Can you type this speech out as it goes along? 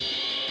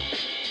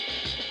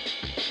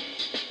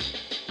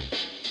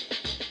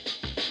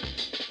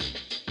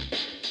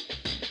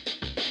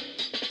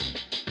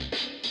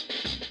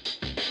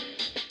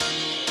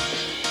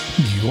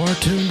You are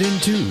tuned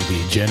into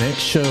the GenX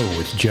Show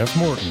with Jeff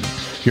Morton,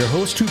 your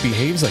host who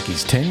behaves like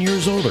he's 10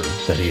 years older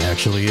than he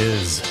actually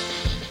is.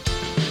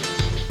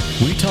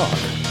 We talk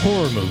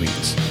horror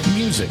movies,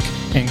 music,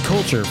 and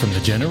culture from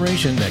the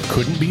generation that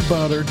couldn't be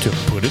bothered to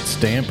put its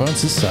stamp on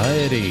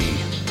society.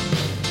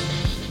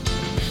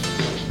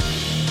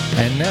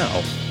 And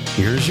now,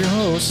 here's your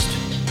host,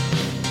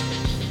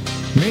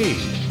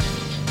 me.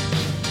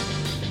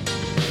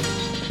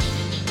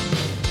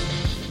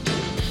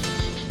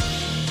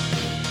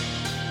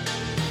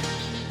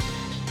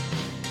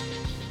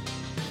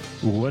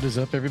 What is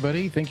up,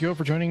 everybody? Thank you all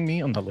for joining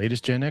me on the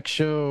latest GenX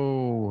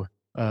Show.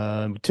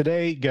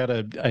 Today,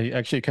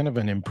 actually kind of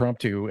an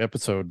impromptu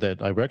episode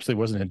that I actually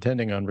wasn't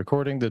intending on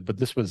recording, but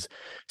this was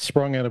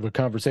sprung out of a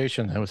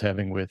conversation I was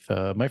having with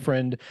my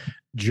friend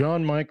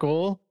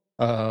Jon-Michael.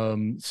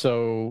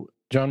 So,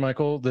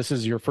 Jon-Michael, this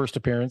is your first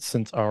appearance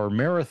since our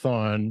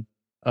marathon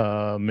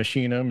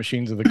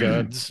Machines of the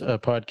Gods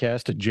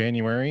podcast in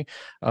January.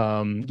 Yes. How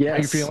are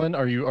you feeling?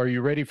 Are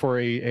you ready for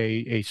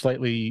a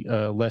slightly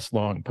less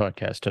long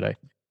podcast today?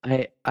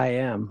 I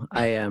am.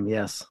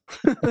 Yes.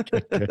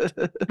 Okay, good.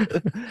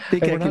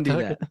 Think I can do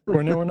that.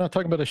 We're not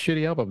talking about a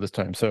shitty album this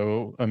time.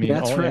 So I mean,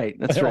 that's right.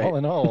 All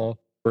in all,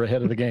 we're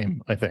ahead of the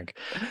game, I think.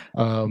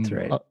 That's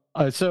right.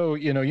 So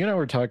you and I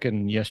were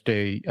talking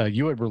yesterday.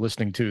 You were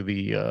listening to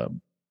the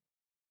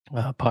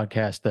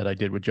podcast that I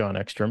did with John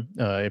Ekstrom.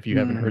 If you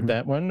haven't heard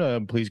that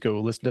one, please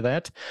go listen to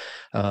that.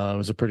 It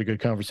was a pretty good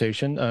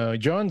conversation.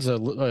 John's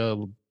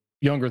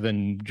younger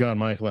than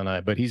Jon-Michael and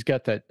I, but he's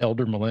got that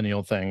elder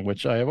millennial thing,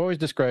 which I have always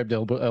described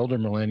elder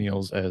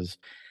millennials as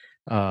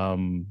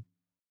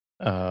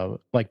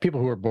like people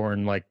who were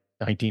born like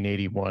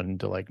 1981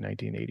 to like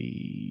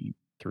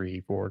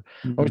 1983, 4.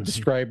 I always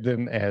describe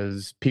them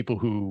as people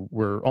who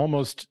were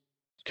almost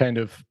kind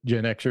of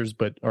Gen Xers,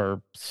 but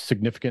are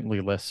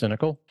significantly less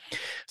cynical.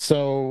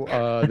 So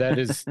that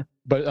is,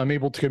 but I'm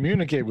able to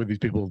communicate with these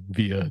people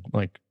via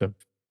like the,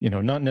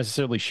 not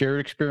necessarily shared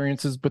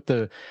experiences, but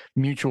the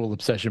mutual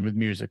obsession with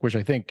music, which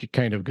I think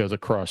kind of goes a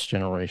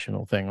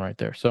cross-generational thing right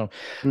there. So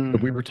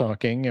but we were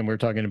talking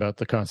about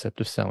the concept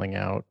of selling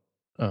out,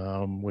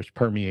 which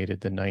permeated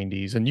the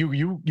 90s. And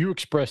you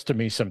expressed to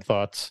me some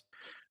thoughts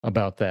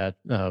about that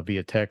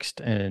via text.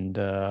 And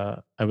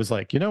I was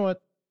like, you know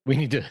what? We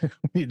need to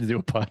do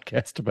a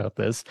podcast about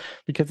this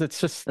because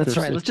it's just... That's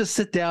right. Let's just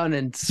sit down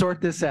and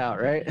sort this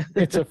out, right?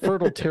 It's a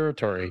fertile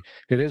territory.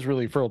 It is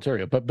really fertile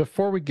territory. But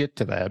before we get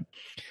to that,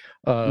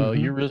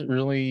 you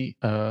really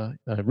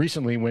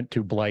recently went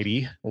to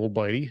Blighty, Old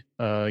Blighty.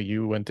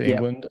 You went to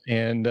England,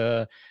 and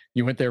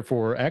you went there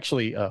for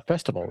actually a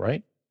festival,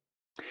 right?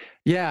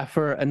 Yeah,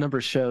 for a number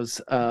of shows.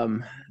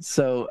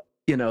 So,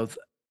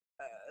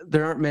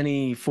 there aren't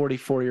many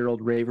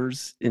 44-year-old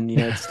ravers in the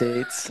United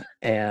States,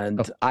 and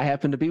I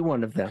happen to be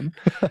one of them.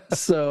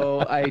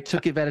 So I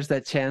took advantage of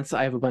that chance.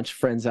 I have a bunch of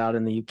friends out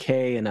in the UK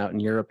and out in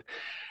Europe,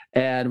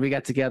 and we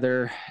got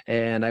together,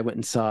 and I went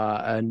and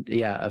saw,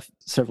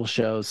 several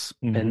shows,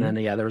 and then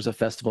there was a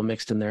festival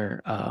mixed in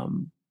there,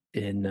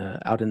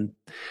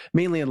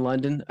 mainly in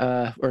London,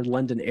 or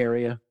London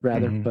area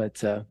rather. But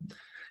so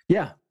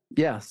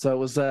it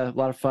was a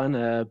lot of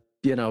fun.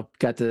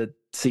 Got to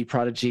see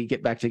Prodigy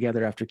get back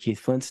together after Keith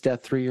Flint's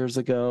death 3 years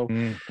ago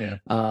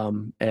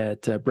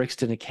at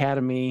Brixton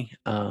Academy.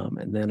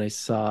 And then I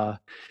saw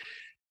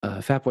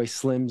Fatboy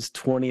Slim's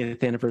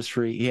 20th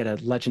anniversary. He had a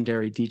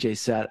legendary DJ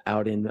set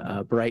out in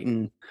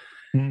Brighton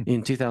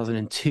in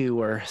 2002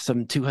 where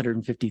some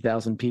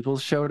 250,000 people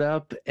showed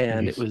up,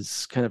 and it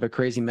was kind of a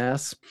crazy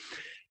mess.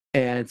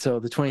 And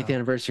so the 20th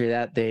anniversary of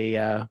that,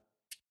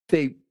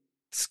 they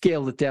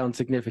scaled it down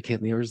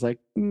significantly. It was like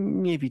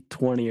maybe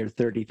 20 or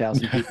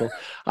 30,000 people.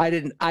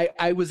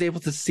 I was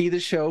able to see the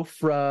show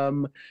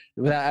without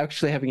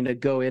actually having to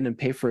go in and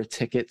pay for a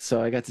ticket.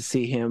 So I got to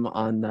see him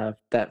on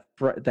that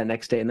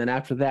next day. And then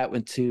after that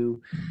went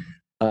to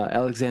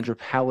Alexandra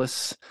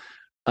Palace.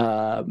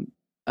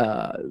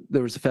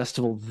 There was a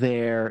festival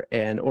there,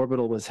 and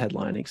Orbital was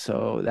headlining.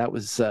 So that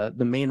was the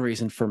main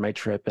reason for my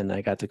trip, and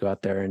I got to go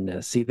out there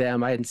and see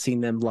them. I hadn't seen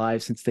them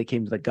live since they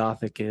came to the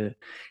Gothic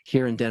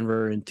here in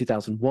Denver in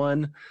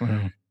 2001.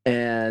 Wow.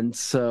 And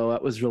so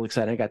that was really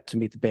exciting. I got to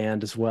meet the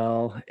band as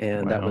well,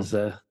 and that was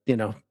a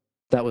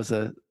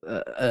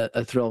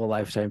thrill of a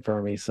lifetime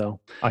for me. So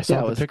I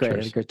saw the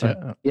pictures. Great. Good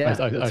time.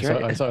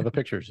 I saw the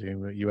pictures.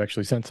 You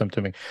actually sent some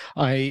to me.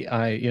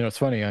 It's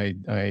funny.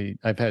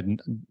 I've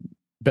had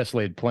best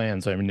laid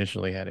plans. I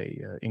initially had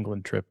a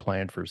England trip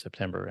planned for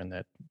September, and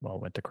that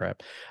went to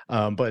crap.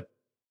 But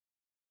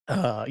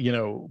both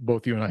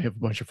you and I have a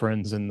bunch of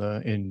friends in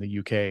the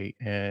UK,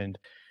 and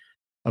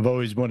I've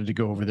always wanted to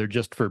go over there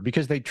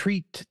because they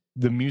treat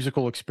the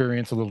musical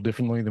experience a little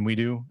differently than we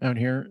do out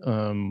here.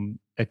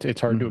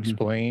 It's hard to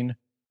explain.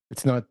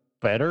 It's not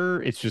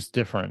better. It's just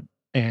different,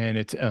 and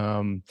it's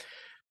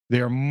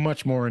they are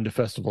much more into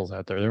festivals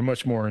out there. They're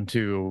much more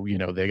into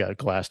they got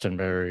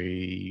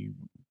Glastonbury.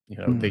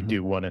 They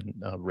do one in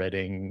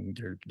Reading.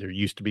 There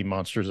used to be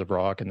Monsters of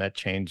Rock, and that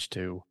changed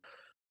to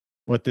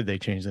what did they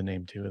change the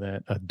name to?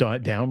 That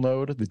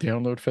Download, the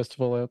Download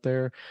Festival out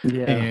there.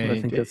 Yeah, and I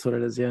think that's what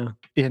it is. Yeah,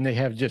 and they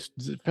have just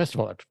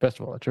festival after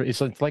festival.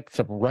 It's like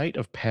some rite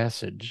of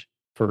passage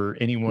for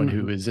anyone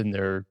who is in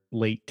their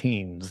late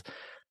teens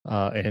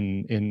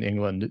in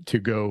England to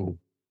go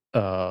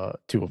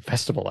to a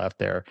festival out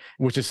there,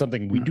 which is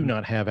something we do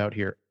not have out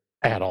here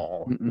at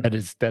all. That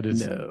is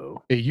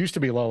no. It used to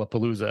be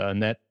Lollapalooza,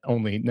 and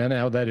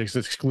now that is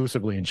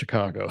exclusively in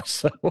Chicago.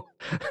 So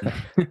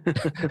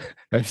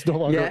it's no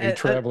longer a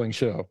traveling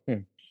show.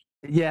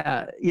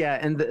 Yeah,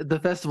 and the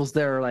festivals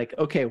there are like,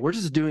 okay, we're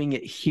just doing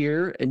it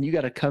here, and you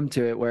got to come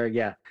to it. Where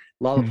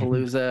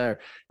Lollapalooza,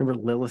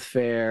 remember Lilith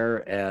Fair,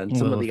 and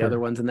some of the other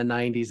ones in the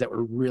 '90s that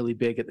were really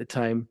big at the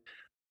time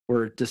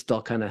were just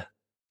all kind of.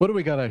 What do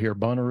we got out here?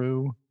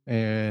 Bonnaroo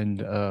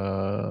and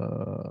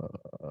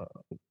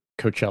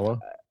Coachella.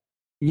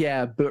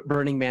 Yeah,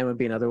 Burning Man would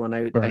be another one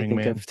I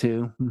think of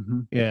too.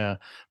 Yeah,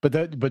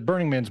 but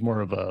Burning Man's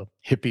more of a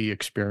hippie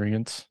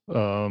experience.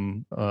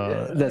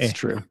 That's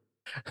true.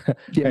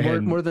 Yeah,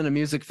 more than a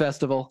music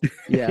festival.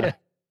 Yeah.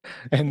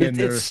 And then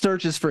it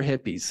searches for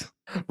hippies.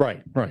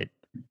 Right.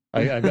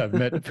 I've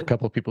met a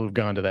couple of people who've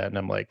gone to that, and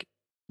I'm like,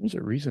 there's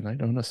a reason I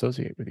don't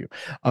associate with you.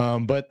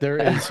 But there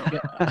is,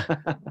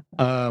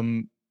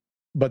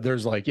 but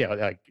there's there's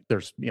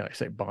I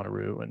say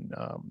Bonnaroo and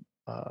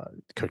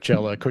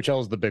Coachella.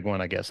 Coachella's the big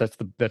one, I guess. That's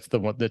the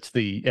one that's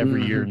the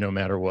every year, no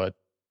matter what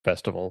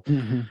festival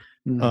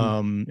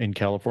in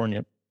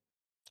California.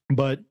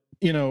 But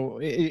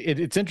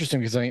it's interesting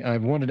because I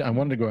wanted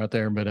to go out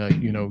there, but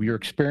your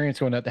experience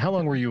going out there. How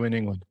long were you in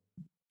England?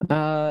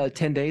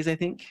 10 days, I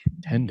think.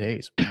 10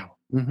 days. Wow.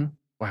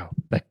 Wow.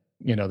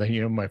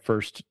 My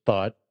first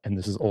thought, and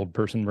this is old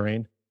person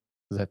brain,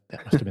 that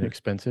must have been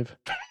expensive.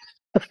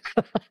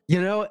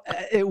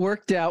 It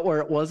worked out where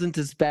it wasn't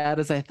as bad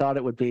as I thought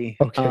it would be.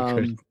 Okay,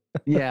 good.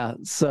 Yeah.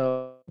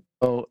 So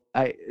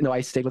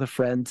I stayed with a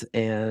friend,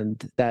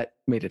 and that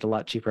made it a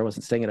lot cheaper. I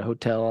wasn't staying at a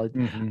hotel. I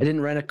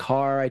didn't rent a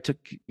car. I took,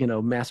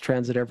 mass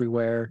transit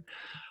everywhere,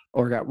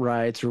 or got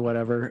rides or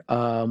whatever.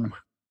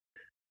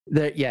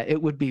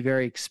 It would be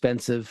very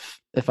expensive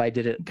if I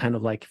did it kind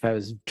of like if I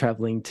was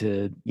traveling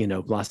to,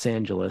 Los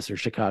Angeles or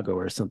Chicago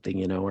or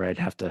something, where I'd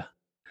have to.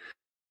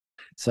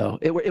 So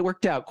it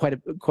worked out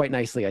quite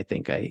nicely. I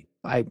think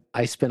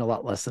I spent a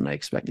lot less than I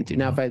expected to.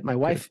 Now, if my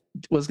wife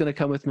was going to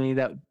come with me,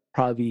 that would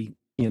probably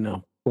be,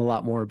 a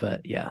lot more,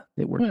 but yeah,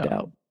 it worked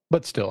out.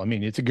 But still, I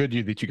mean, it's a good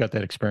that you got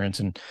that experience.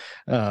 And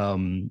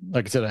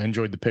like I said, I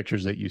enjoyed the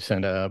pictures that you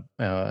sent up,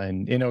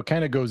 and, it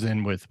kind of goes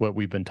in with what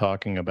we've been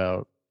talking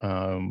about,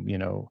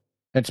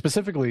 and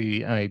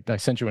specifically, I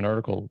sent you an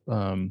article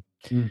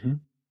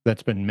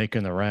that's been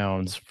making the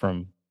rounds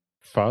from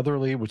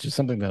Fatherly, which is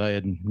something that I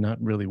had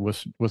not really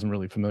wasn't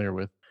really familiar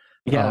with.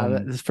 Yeah,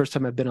 this is the first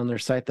time I've been on their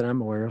site that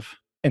I'm aware of.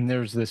 And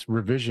there's this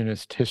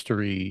revisionist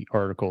history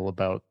article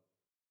about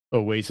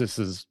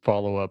Oasis's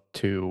follow-up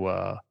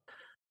to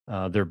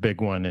their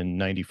big one in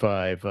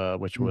 '95,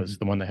 which was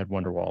the one that had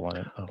Wonderwall on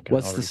it. Oh, God,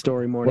 What's the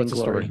story, Morning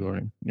Glory? What's the story,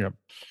 Glory? Yep.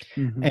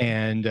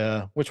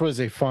 And which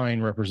was a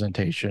fine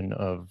representation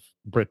of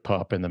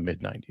Britpop in the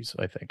mid '90s.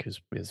 I think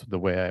is the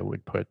way I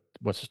would put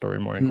What's the Story,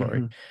 Morning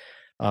Glory.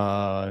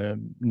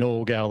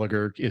 Noel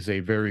Gallagher is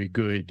a very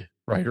good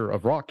writer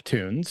of rock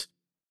tunes,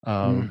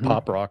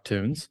 pop rock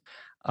tunes,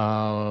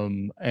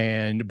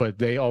 but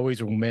they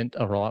always meant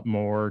a lot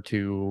more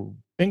to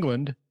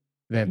England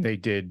than they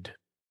did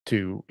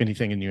to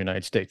anything in the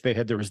United States.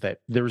 There was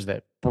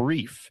that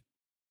brief,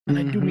 and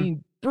I do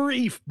mean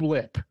brief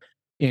blip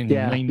in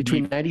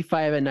between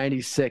 '95 and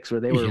 '96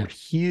 where they were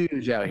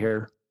huge out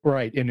here.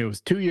 Right, and it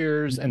was 2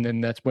 years, and then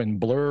that's when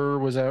Blur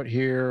was out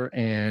here,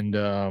 and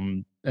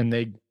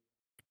they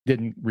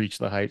didn't reach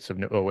the heights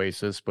of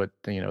Oasis, but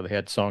they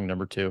had song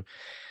number 2,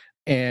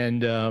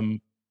 and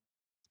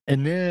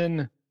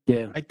then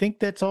I think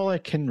that's all I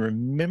can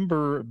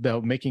remember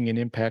about making an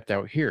impact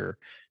out here.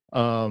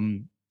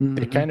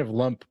 They kind of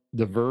lump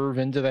the Verve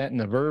into that, and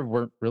the Verve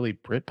weren't really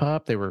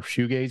Britpop; they were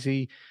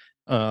shoegazy.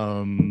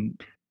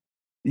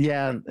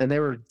 Yeah, and they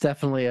were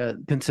definitely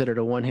considered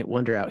a one-hit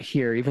wonder out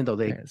here, even though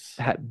they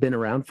had been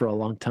around for a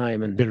long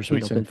time and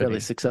Bittersweet Symphony. Been fairly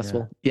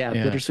successful. Yeah,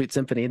 Bittersweet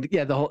Symphony. And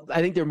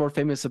I think they're more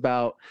famous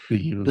about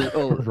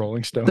the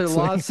Rolling Stones. The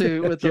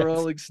lawsuit with the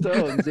Rolling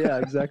Stones. Yeah,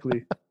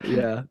 exactly.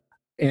 Yeah.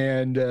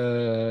 And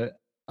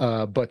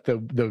but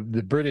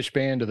the British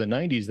band of the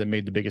 '90s that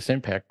made the biggest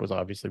impact was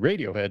obviously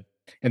Radiohead,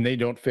 and they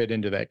don't fit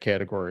into that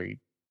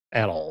category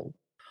at all.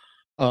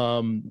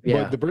 But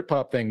the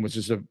Britpop thing was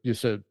just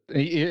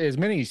as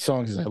many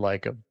songs as I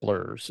like of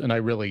Blur's, and I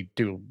really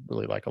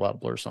like a lot of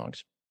Blur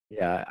songs.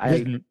 Yeah,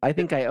 I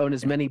think I own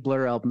as many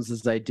Blur albums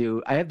as I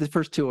do. I have the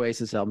first 2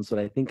 Oasis albums, but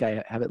I think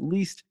I have at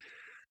least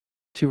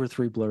 2 or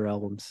 3 Blur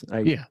albums.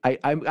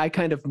 I'm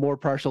kind of more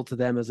partial to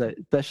them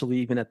especially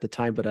even at the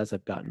time, but as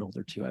I've gotten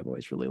older too, I've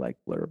always really liked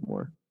Blur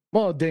more.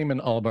 Well, Damon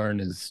Albarn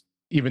is,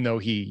 even though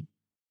he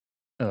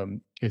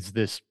is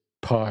this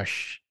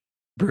posh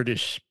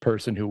British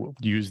person who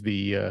used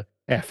the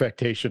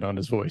affectation on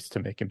his voice to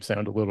make him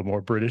sound a little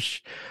more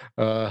British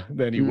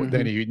than he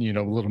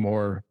a little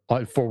more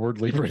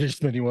forwardly British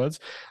than he was.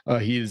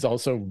 He is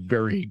also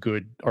very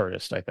good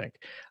artist, I think.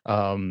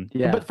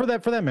 But for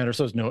that matter,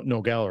 so is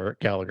no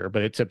Gallagher.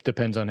 But it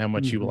depends on how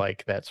much you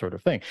like that sort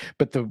of thing.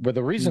 But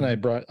the reason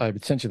I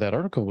sent you that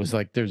article was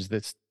like there's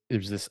this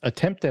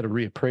attempt at a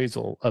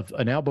reappraisal of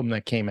an album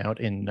that came out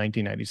in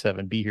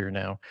 1997, Be Here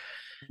Now,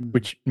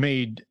 which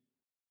made,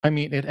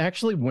 it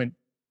actually went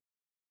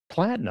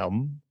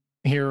platinum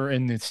here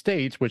in the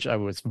States, which I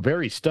was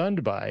very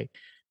stunned by,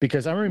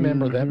 because I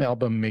remember that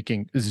album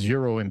making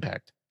zero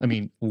impact.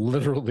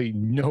 Literally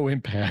no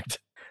impact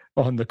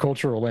on the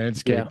cultural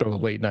landscape of the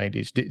late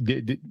 90s.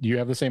 Do you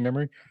have the same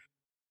memory?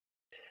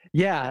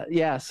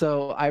 Yeah.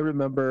 So I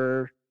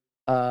remember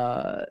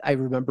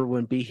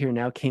when Be Here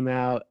Now came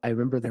out. I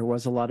remember there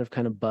was a lot of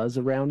kind of buzz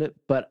around it,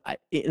 but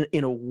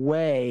in a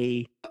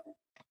way,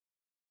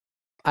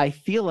 I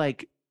feel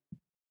like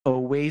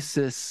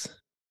Oasis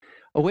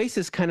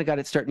kind of got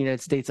its start in the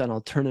United States on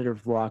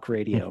alternative rock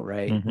radio,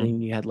 right? And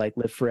then you had like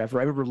Live Forever.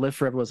 I remember Live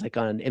Forever was like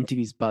on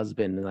MTV's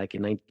Buzzbin, like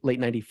in late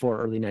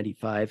 94, early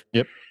 95.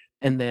 Yep.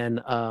 And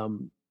then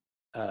I'm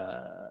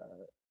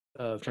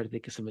trying to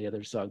think of some of the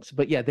other songs.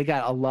 But yeah, they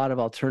got a lot of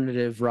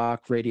alternative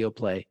rock radio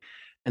play.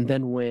 And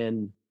then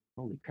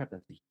holy crap,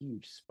 that's a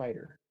huge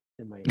spider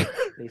in my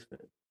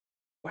basement.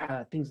 Wow,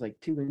 that thing's like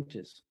 2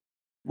 inches.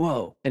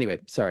 Whoa. Anyway,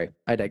 sorry,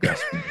 I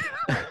digress.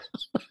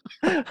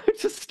 I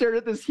just stared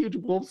at this huge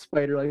wolf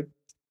spider like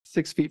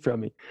 6 feet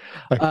from me.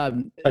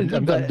 I'm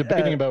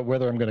debating about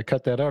whether I'm going to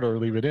cut that out or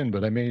leave it in,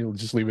 but I may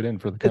just leave it in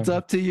for the content. It's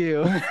up to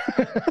you.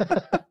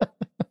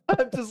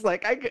 I'm just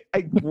like,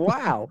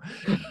 wow.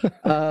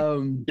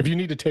 If you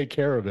need to take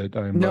care of it,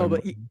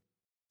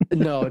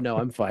 no,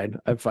 I'm fine.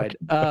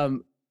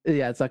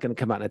 Yeah, it's not going to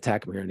come out and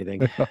attack me or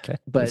anything. Okay.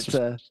 But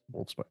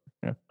wolf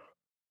spider.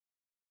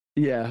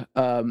 Yeah.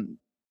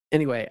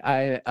 Anyway,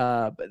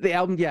 the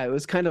album, it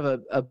was kind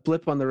of a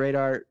blip on the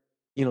radar.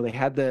 They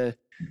had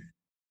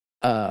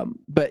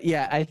but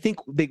yeah, I think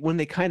when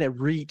they kind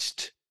of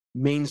reached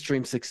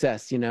mainstream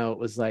success, it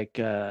was like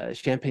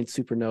Champagne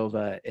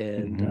Supernova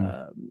and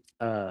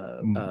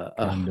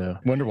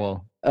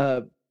Wonderwall.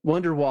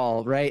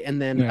 Wonderwall, right?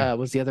 And then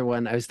was the other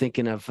one I was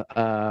thinking of?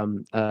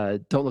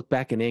 Don't Look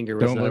Back in Anger.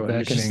 Don't Look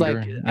Back in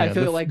Anger. I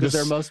feel like it was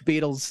their most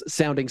Beatles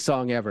sounding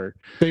song ever.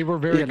 They were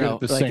very good at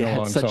the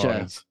sing-along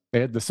songs. They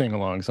had the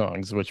sing-along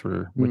songs, which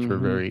were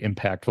very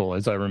impactful,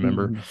 as I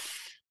remember.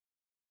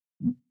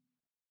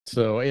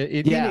 So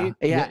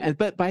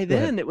but by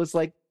then it was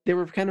like they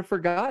were kind of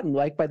forgotten.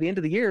 Like by the end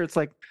of the year, it's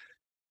like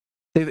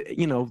the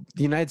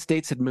United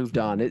States had moved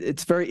on.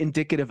 It's very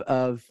indicative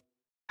of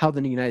how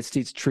the United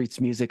States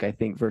treats music, I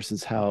think,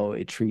 versus how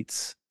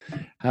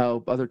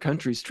other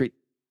countries treat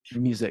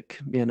music.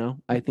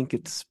 I think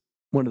it's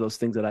one of those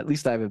things that at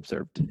least I've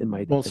observed in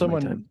my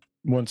time.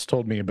 Once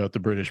told me about the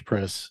British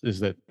press is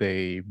that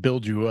they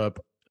build you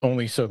up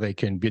only so they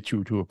can get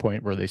you to a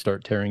point where they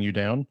start tearing you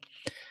down.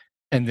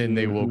 And then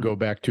they will go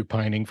back to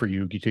pining for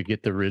you to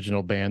get the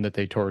original band that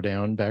they tore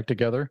down back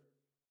together.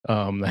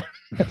 That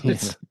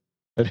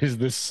is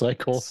this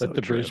cycle that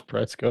the British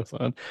press goes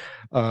on.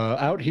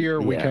 Out here,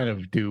 we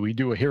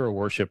do a hero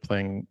worship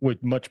thing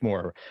with much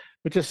more,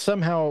 which is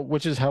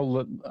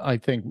how I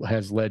think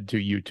has led to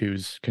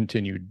U2's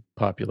continued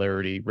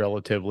popularity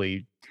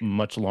relatively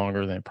much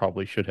longer than it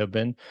probably should have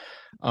been.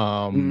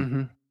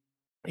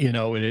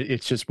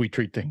 It's just we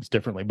treat things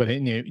differently. But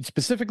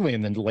specifically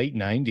in the late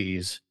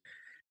 90s,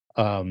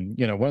 one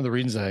of the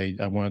reasons I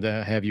wanted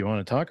to have you on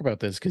to talk about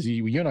this, because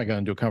you and I got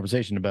into a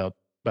conversation about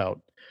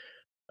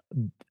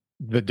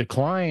the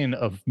decline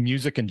of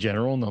music in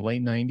general in the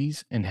late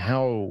 90s and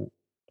how,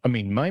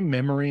 my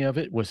memory of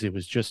it was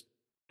just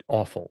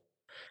awful.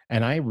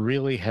 And I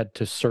really had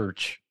to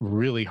search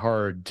really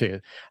hard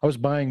I was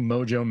buying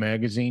Mojo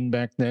magazine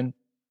back then.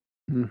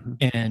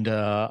 And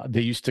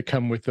they used to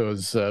come with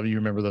those, you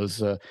remember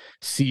those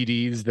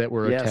CDs that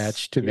were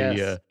attached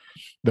to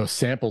those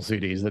sample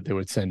CDs that they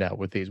would send out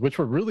with these, which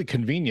were really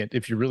convenient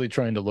if you're really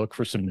trying to look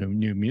for some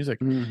new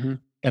music. And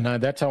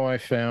that's how I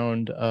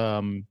found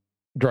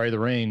Dry the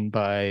Rain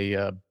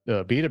by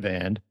Beta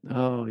Band.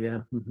 Oh,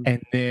 yeah.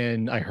 And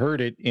then I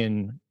heard it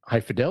in high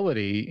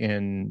fidelity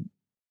in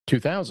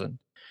 2000.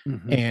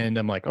 And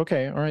I'm like,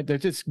 okay, all right.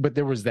 But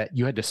there was that,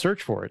 you had to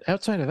search for it.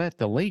 Outside of that,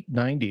 the late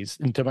 90s,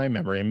 and to my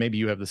memory, and maybe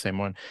you have the same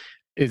one,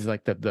 is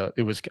like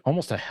it was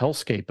almost a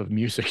hellscape of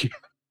music.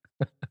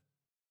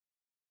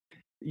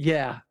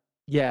 Yeah.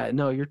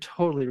 No, you're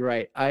totally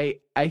right.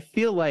 I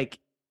feel like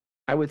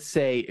I would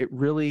say it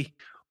really,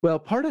 well,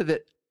 part of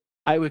it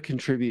I would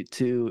contribute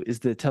to is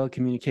the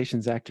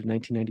Telecommunications Act of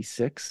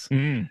 1996,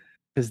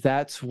 because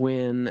that's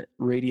when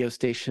radio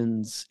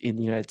stations in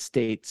the United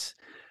States,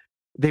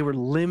 they were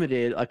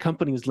limited. A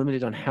company was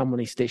limited on how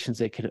many stations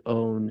they could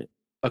own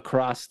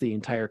across the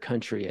entire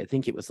country. I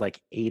think it was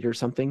like 8 or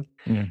something.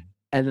 And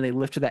then they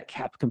lifted that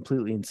cap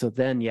completely. And so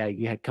then,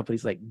 you had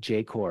companies like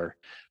J-Core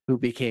who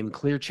became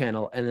Clear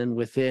Channel. And then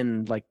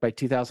within, like by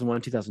 2001,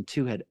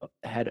 2002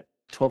 had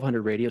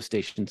 1,200 radio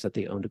stations that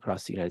they owned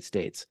across the United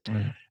States.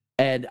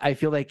 And I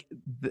feel like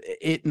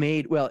it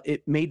made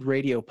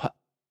radio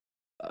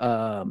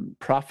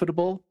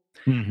profitable,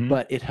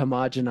 but it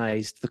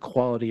homogenized the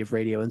quality of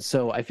radio. And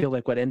so I feel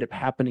like what ended up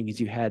happening is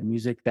you had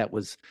music that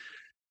was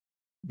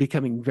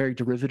becoming very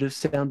derivative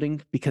sounding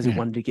because it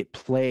wanted to get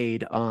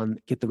played on,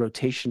 get the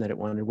rotation that it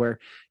wanted, where,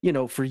 you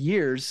know, for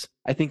years,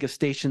 I think of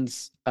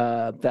stations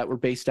that were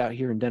based out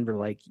here in Denver,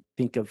 like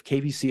think of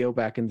KVCO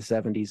back in the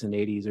 70s and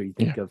 80s, or you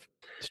think of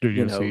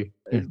Studio C.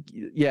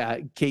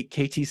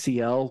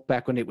 KTCL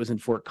back when it was in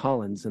Fort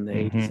Collins in the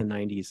 80s and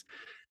 90s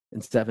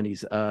and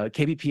 70s,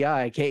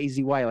 KBPI,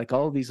 KAZY, like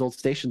all of these old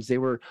stations,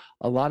 a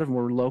lot of them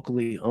were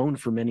locally owned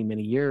for many,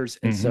 many years.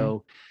 And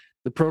so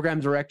the program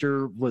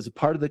director was a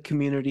part of the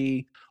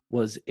community,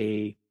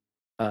 they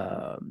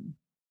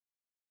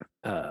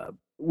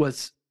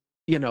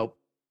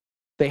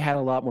had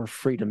a lot more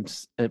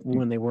freedoms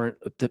when they weren't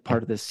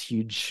part of this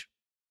huge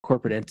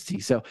corporate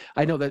entity. So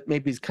I know that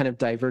maybe it's kind of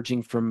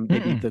diverging from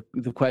maybe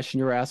the question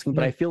you were asking,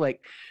 but I feel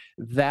like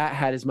that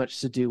had as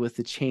much to do with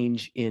the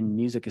change in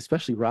music,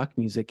 especially rock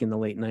music in the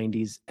late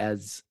 90s,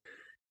 as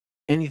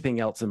anything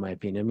else, in my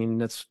opinion. I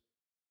mean,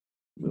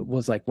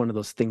 was like one of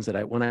those things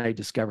that when I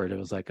discovered, it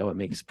was like, oh, it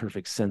makes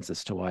perfect sense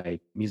as to why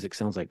music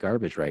sounds like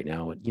garbage right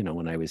now, you know,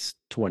 when I was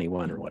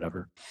 21 or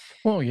whatever.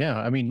 Well, yeah.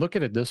 I mean, look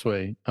at it this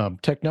way.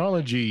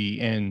 Technology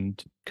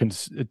and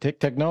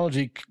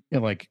technology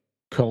like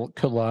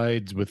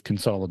collides with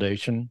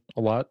consolidation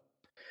a lot.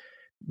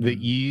 The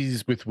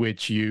ease with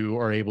which you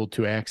are able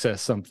to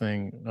access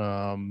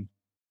something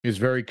is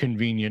very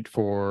convenient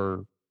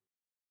for,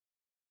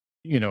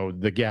 you know,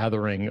 the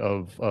gathering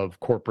of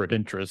corporate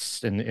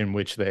interests in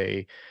which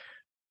they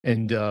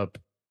end up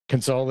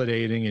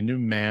consolidating into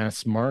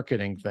mass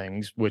marketing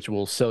things, which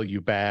will sell you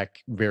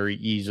back very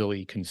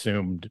easily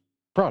consumed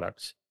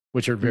products,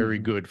 which are very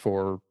good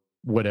for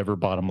whatever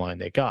bottom line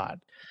they got.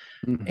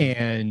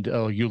 And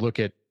you look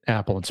at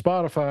Apple and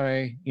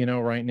Spotify, you know,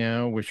 right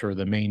now, which are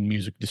the main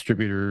music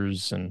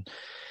distributors, and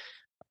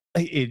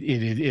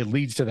it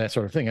leads to that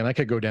sort of thing. And I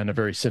could go down a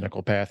very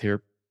cynical path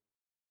here,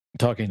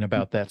 talking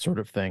about that sort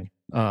of thing,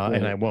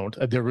 and I won't.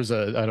 There was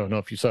I don't know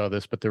if you saw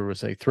this, but there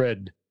was a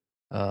thread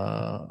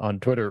on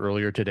Twitter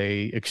earlier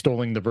today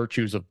extolling the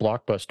virtues of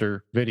Blockbuster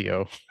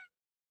Video.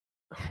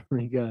 Oh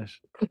my gosh!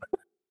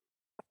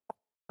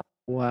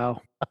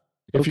 Wow.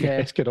 If you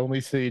guys could only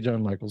see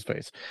Jon-Michael's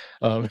face.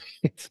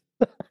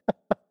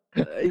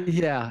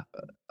 Yeah,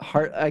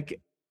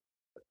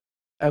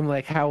 I'm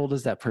like, how old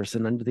is that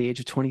person? Under the age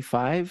of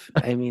 25?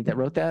 I mean, that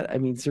wrote that? I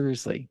mean,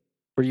 seriously,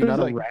 were you not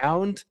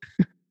around?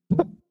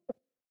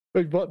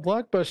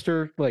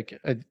 Blockbuster, like,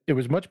 it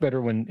was much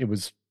better when it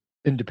was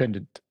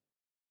independent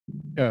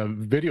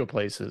video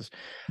places.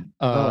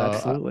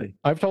 Absolutely.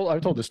 I've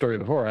told this story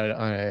before.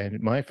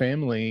 My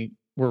family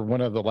were one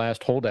of the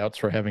last holdouts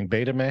for having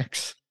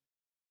Betamax.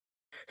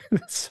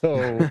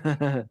 So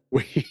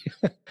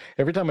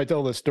every time I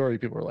tell this story,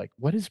 people are like,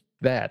 "What is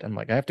that?" I'm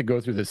like, "I have to go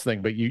through this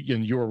thing," but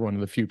you're one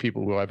of the few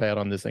people who I've had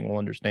on this thing will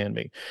understand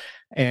me.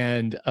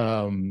 And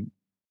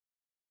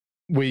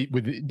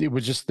it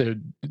was just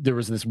there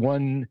was this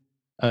one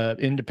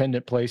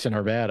independent place in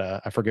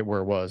Arvada, I forget where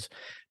it was,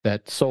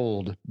 that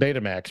sold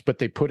Betamax, but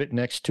they put it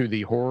next to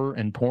the horror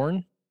and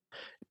porn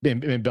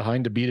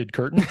behind a beaded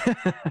curtain.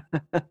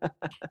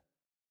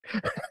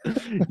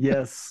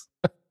 Yes.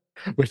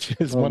 Which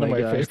is one of my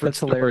favorite That's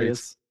stories.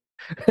 Hilarious.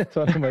 It's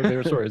one of my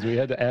favorite stories. We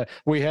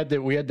had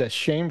to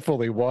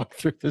shamefully walk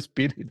through this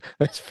beaded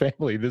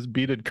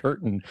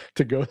curtain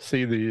to go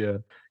see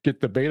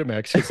get the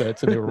Betamax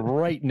cassettes, and they were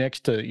right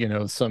next to, you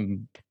know,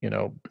 some, you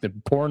know, the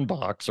porn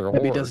box or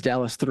maybe does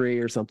Dallas 3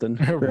 or something.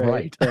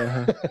 Right.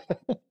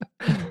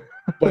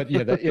 But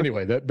yeah,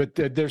 but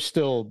there's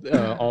still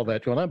all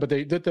that going on. But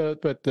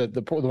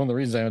one of the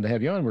reasons I wanted to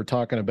have you on, we're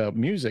talking about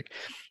music.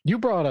 You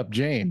brought up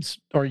James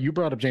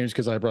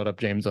because I brought up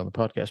James on the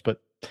podcast.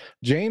 But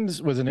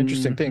James was an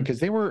interesting thing because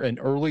they were an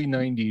early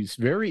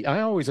 90s.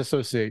 I always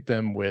associate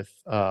them with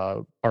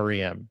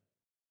REM.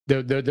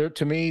 They're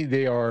to me,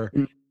 they are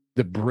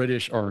the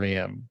British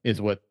REM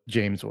is what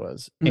James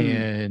was.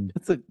 And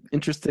that's an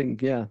interesting,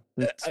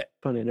 that's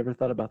funny. I never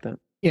thought about that.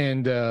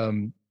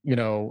 And you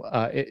know,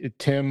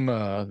 Tim,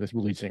 this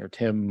lead singer,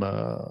 Tim,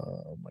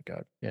 oh my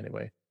God.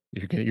 Anyway,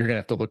 you're gonna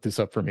have to look this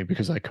up for me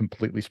because I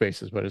completely spaced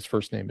this, but his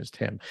first name is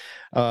Tim.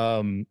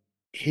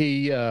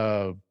 He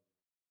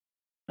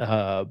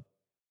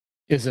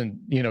isn't,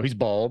 you know, he's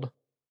bald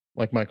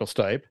like Michael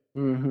Stipe.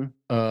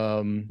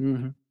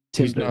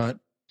 He's not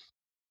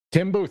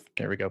Tim Booth.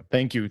 There we go.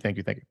 Thank you.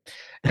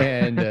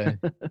 And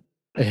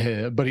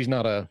but he's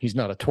not a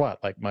twat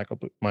like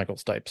Michael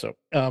Stipe. So,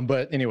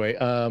 but anyway,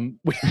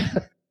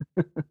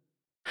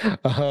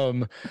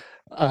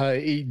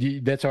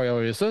 that's how I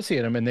always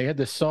associate him. And they had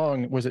this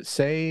song. Was it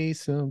 "Say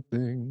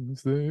Something,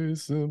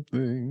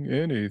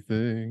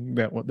 Anything"?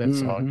 That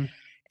song.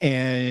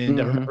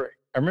 And I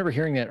remember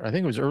hearing that. I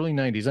think it was early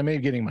 90s. I may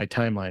be getting my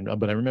timeline,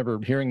 but I remember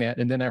hearing that.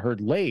 And then I heard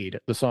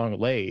the song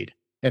 "Laid,"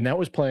 and that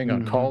was playing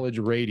on college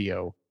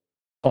radio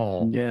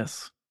all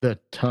the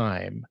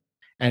time.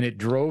 and it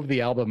drove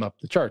the album up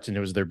the charts, and it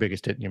was their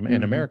biggest hit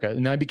in America.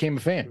 And I became a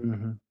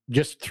fan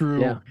just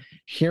through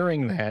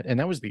hearing that, and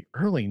that was the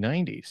early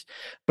 90s.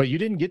 But you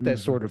didn't get that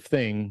sort of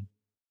thing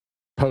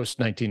post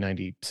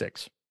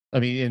 1996. I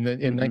mean, in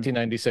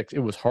 1996, it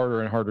was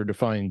harder and harder to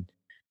find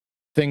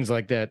things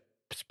like that,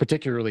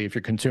 particularly if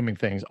you're consuming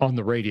things on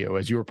the radio,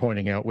 as you were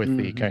pointing out with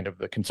the kind of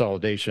the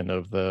consolidation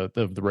of the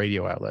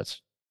radio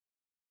outlets.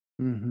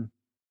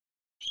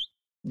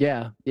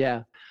 Yeah.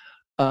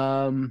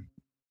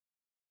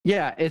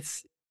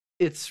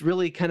 It's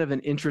really kind of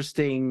an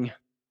interesting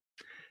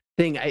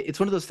thing. It's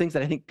one of those things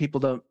that I think people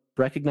don't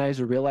recognize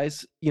or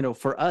realize. You know,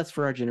 for us,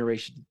 for our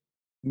generation,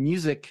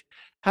 music,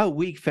 how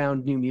we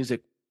found new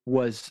music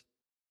was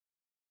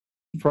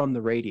from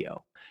the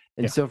radio.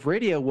 And so if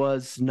radio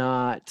was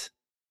not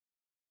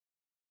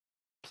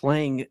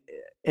playing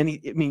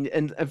any, I mean,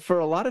 and for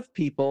a lot of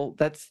people,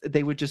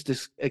 they would just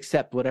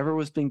accept whatever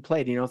was being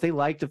played. You know, if they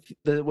liked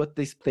what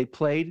they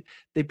played,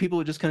 people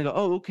would just kind of go,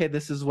 oh, okay,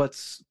 this is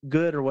what's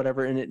good or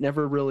whatever. And it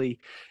never really,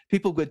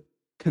 people would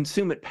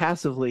consume it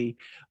passively,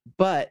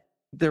 but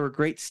there were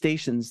great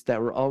stations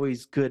that were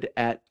always good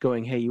at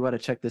going, hey, you ought to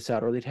check this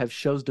out. Or they'd have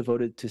shows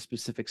devoted to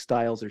specific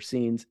styles or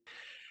scenes.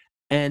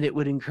 And it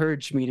would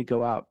encourage me to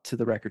go out to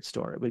the record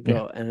store. It would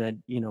go and I'd,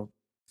 you know,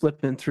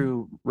 flipping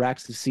through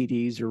racks of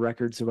CDs or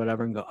records or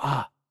whatever and go,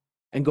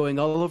 and going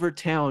all over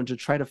town to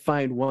try to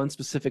find one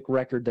specific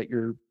record that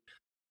you're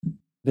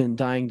been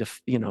dying to,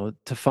 you know,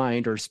 to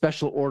find, or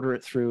special order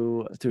it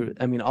through,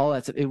 I mean, all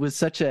that stuff. It was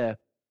such an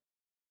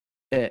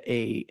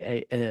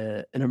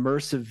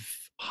immersive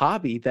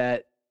hobby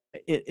that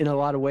in a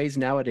lot of ways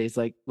nowadays,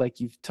 like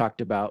you've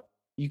talked about,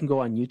 you can go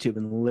on YouTube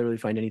and literally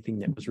find anything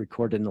that was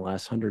recorded in the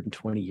last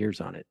 120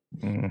 years on it.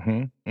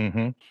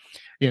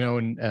 You know,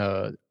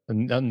 and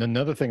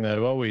another thing that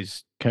I've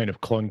always kind of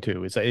clung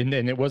to is, and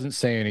it wasn't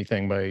Say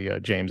Anything by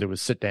James, it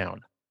was Sit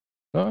Down.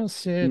 Oh,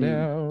 sit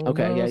down.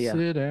 Okay,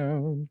 sit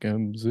down.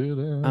 Come sit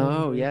down.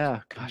 Oh,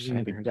 yeah. Gosh, I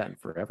haven't heard that in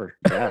forever.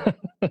 Yeah.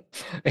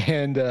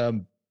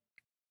 And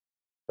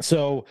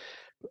so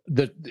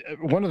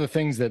one of the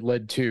things that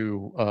led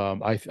to,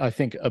 I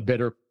think, a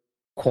better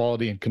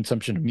quality and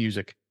consumption of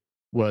music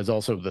was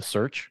also the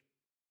search.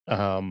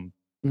 And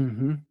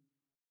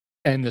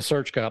the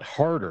search got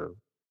harder.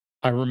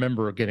 I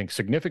remember it getting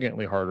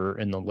significantly harder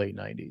in the late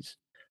 90s.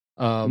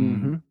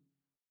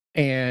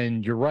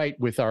 And you're right,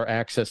 with our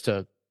access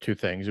to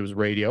things, it was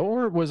radio,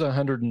 or it was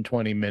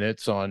 120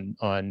 minutes on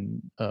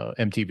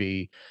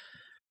MTV.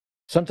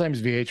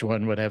 Sometimes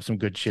VH1 would have some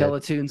good shit.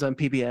 Teletoons on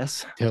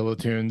PBS.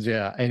 Teletoons,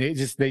 yeah. And it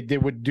just,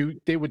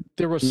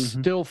 there was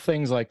still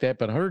things like that,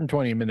 but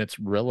 120 minutes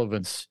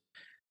relevance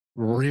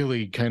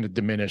really kind of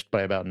diminished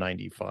by about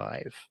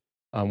 95.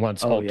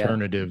 Once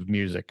alternative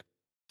music,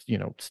 you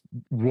know,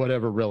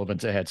 whatever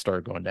relevance it had,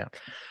 started going down.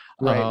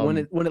 Right. When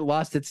it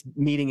lost its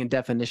meaning and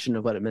definition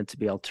of what it meant to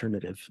be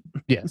alternative.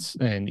 Yes.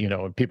 And, you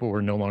know, people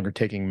were no longer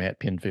taking Matt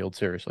Pinfield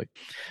seriously.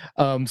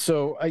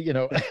 So, you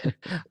know,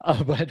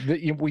 but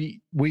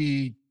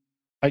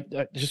I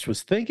just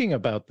was thinking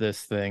about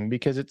this thing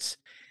because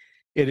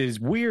it is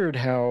weird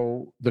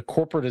how the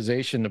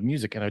corporatization of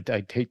music, and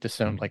I hate to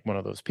sound like one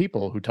of those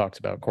people who talks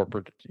about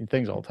corporate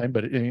things all the time,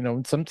 but, you know,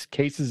 in some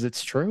cases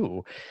it's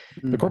true.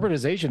 The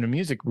corporatization of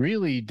music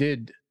really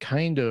did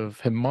kind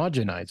of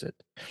homogenize it.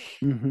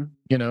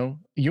 You know,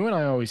 you and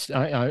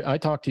I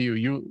talk to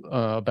you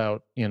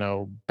about, you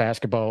know,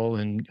 basketball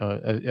and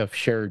a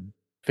shared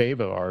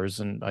fave of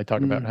ours, and I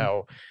talk about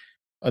how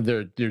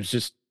there's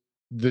just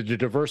the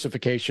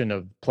diversification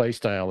of play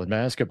style in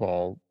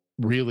basketball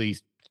really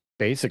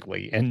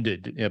basically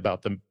ended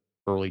about the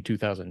early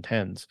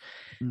 2010s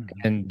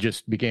and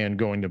just began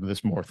going to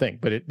this more thing.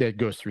 But it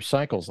goes through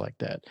cycles like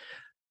that.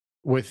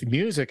 With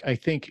music, I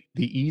think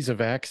the ease of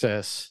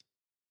access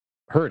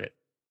hurt it.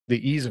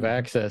 The ease of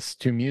access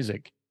to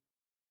music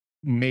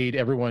made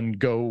everyone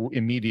go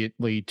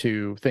immediately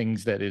to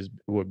things that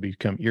would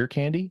become ear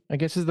candy, I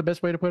guess is the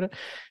best way to put it.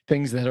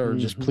 Things that are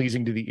just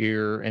pleasing to the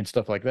ear and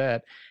stuff like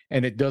that.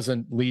 And it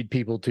doesn't lead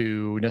people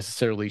to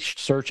necessarily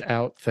search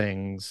out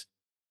things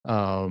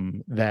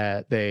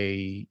that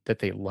they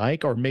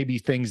like, or maybe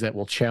things that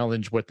will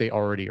challenge what they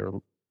already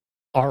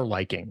are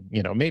liking.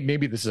 You know,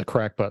 maybe this is a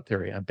crackpot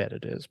theory. I bet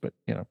it is, but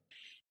you know.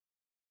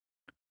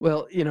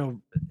 Well, you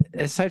know,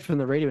 aside from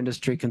the radio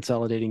industry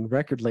consolidating,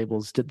 record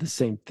labels did the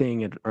same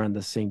thing around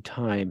the same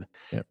time.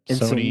 Yep. And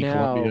Sony, so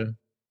now, Columbia.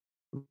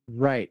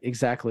 Right,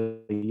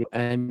 exactly.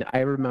 And I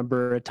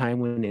remember a time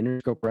when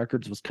Interscope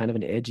Records was kind of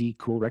an edgy,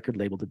 cool record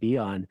label to be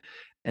on.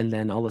 And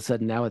then all of a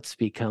sudden now it's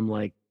become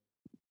like,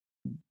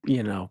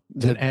 you know,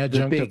 it's an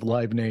adjunct of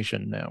Live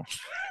Nation now.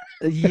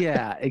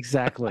 Yeah,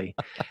 exactly.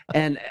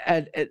 And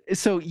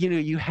so, you know,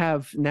 you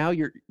have now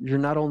you're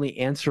not only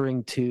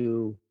answering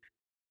to,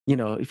 you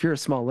know, if you're a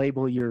small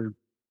label, you're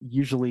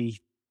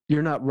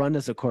not run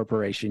as a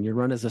corporation, you're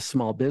run as a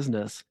small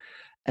business.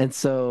 And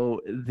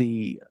so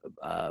the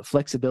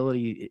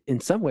flexibility in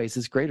some ways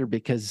is greater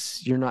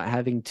because you're not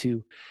having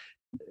to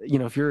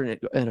if you're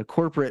in a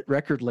corporate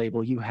record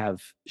label, you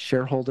have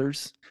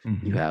shareholders,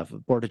 you have a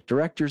board of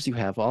directors, you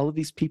have all of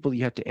these people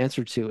you have to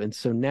answer to. And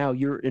so now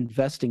you're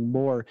investing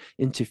more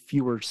into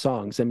fewer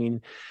songs. I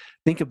mean,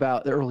 think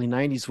about the early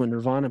 90s when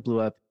Nirvana blew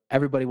up.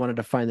 Everybody wanted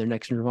to find their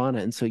next Nirvana.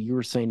 And so you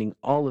were signing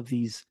all of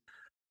these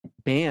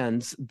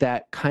bands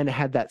that kind of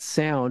had that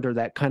sound or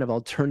that kind of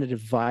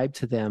alternative vibe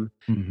to them,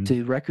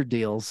 to record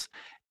deals.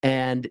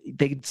 And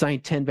they could sign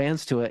 10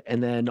 bands to it.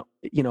 And then,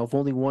 if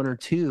only one or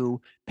two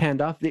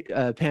panned out,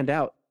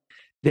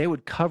 they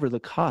would cover the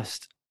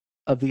cost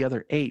of the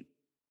other 8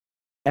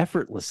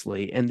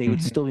 effortlessly. And they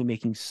would still be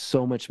making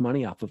so much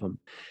money off of them.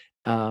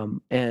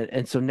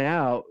 And so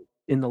now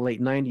in the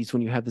late 90s,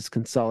 when you have this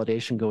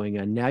consolidation going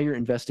on, now you're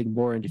investing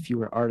more into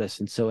fewer artists.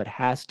 And so it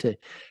has to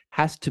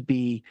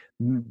be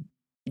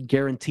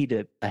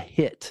guaranteed a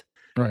hit.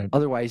 Right.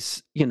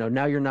 Otherwise,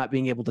 now you're not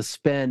being able to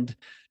spend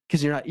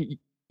because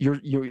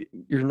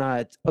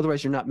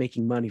otherwise you're not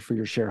making money for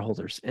your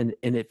shareholders. And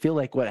it feel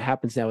like what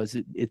happens now is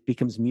it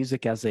becomes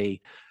music as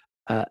a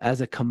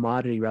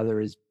commodity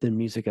rather than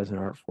music as an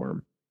art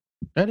form.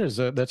 That's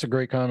a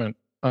great comment.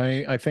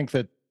 I think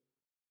that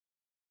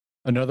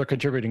another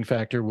contributing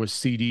factor was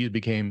CDs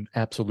became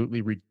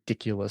absolutely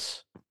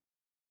ridiculous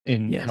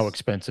in how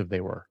expensive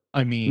they were.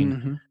 I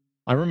mean,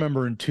 I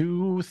remember in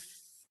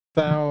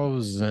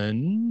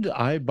 2000,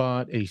 I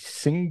bought a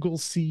single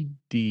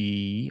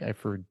CD. I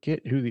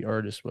forget who the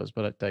artist was,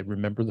 but I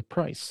remember the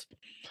price.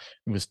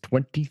 It was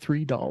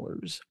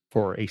 $23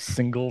 for a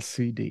single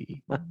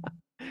CD.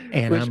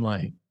 And I'm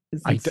like,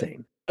 it's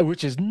insane.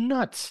 Which is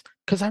nuts.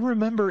 Because I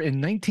remember in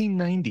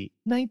 1990,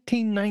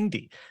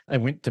 I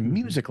went to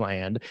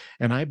Musicland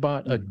and I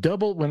bought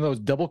one of those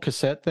double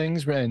cassette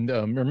things. And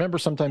remember,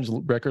 sometimes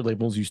record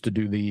labels used to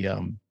do the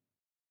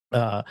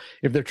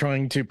if they're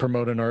trying to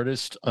promote an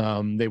artist,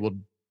 they will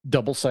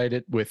double side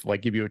it with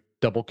give you a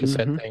double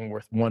cassette thing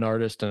with one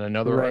artist and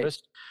another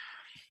artist.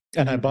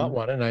 And I bought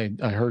one, and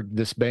I heard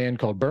this band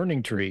called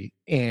Burning Tree,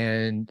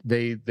 and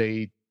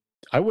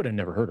I would have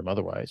never heard them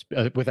otherwise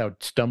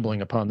without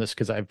stumbling upon this,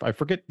 because I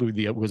forget who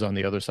was on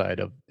the other side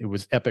of it.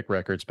 Was Epic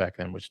Records back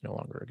then, which no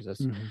longer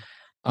exists.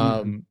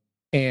 And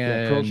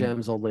Pearl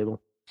Jam's old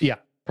label. Yeah,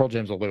 Pearl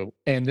Jam's old label,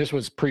 and this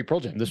was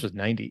pre-Pearl Jam. This was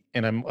 90,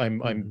 and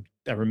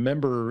I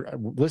remember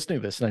listening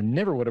to this, and I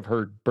never would have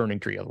heard Burning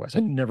Tree otherwise. I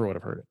never would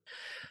have heard it.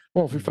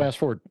 Well, if we fast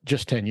forward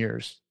just 10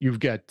 years, you've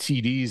got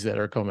CDs that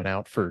are coming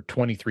out for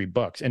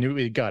 $23, and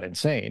it got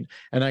insane.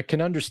 And I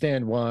can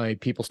understand why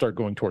people start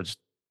going towards,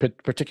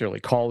 particularly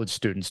college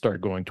students,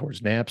 started going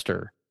towards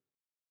Napster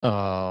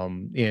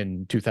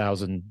in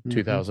 2000,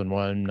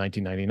 2001,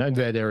 1999,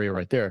 that area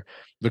right there.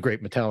 The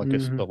great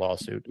Metallica's the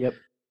lawsuit. Yep.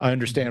 I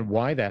understand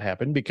why that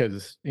happened,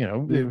 because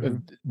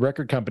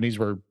record companies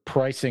were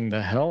pricing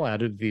the hell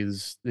out of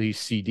these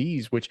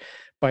CDs, which,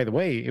 by the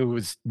way, it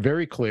was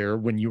very clear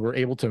when you were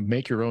able to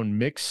make your own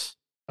mix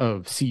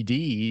of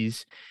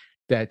CDs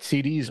that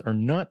CDs are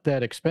not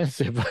that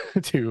expensive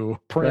to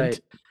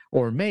print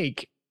or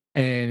make.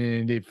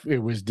 And if it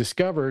was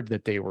discovered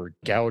that they were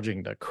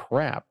gouging the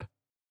crap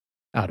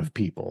out of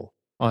people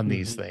on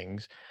these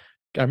things.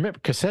 I remember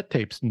cassette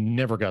tapes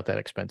never got that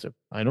expensive.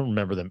 I don't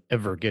remember them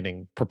ever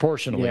getting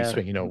proportionally, so,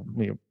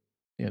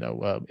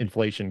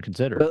 inflation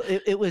considered. Well,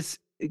 it was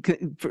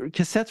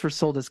cassettes were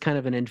sold as kind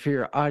of an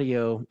inferior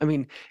audio. I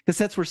mean,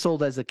 cassettes were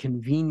sold as a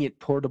convenient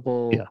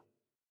portable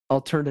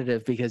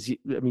alternative because you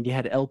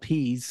had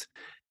LPs,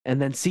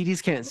 and then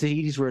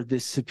CDs were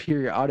this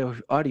superior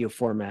audio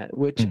format,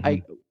 which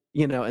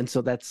and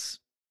so that's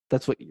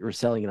what you were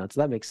selling it on.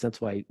 So that makes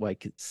sense why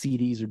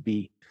CDs would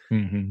be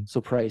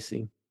so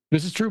pricey.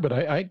 This is true, but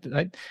I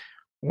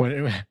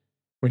when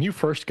you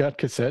first got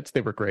cassettes, they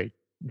were great.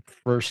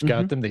 First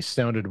got them, they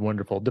sounded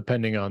wonderful,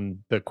 depending on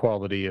the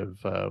quality of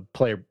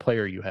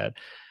player you had.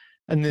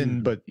 And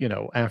then, but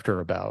after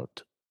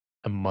about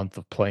a month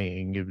of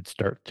playing, you would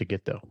start to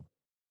get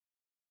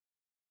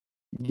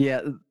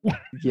yeah,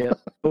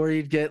 or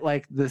you'd get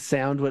the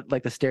sound would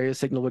the stereo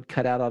signal would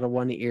cut out of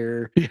one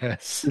ear.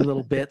 Yes,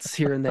 little bits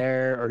here and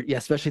there, or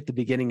especially at the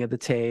beginning of the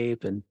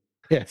tape and.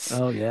 Yes.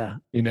 Oh, yeah.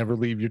 You never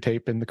leave your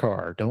tape in the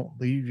car. Don't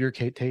leave your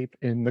tape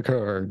in the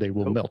car. They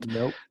will melt.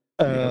 Nope.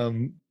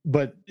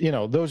 But,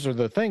 those are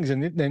the things.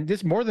 And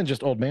it's more than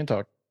just old man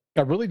talk.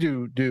 I really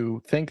do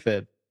think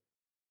that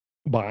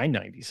by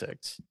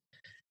 96,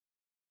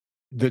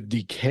 the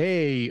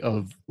decay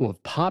of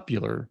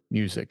popular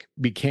music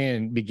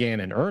began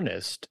in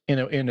earnest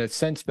in a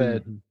sense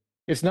that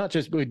it's not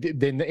just,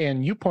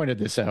 and you pointed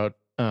this out,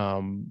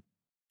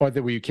 or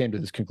that we came to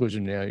this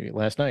conclusion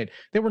last night,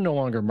 they were no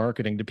longer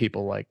marketing to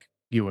people like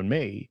you and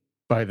me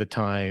by the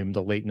time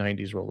the late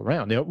 90s rolled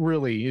around. It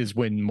really is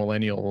when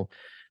millennial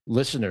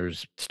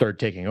listeners start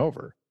taking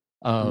over.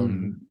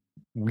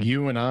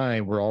 You and I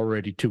were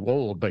already too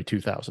old by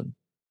 2000.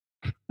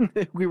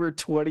 We were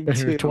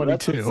 22.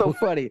 That's so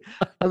funny.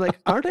 I'm like,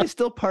 aren't I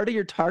still part of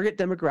your target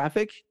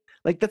demographic?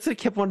 That's what I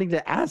kept wanting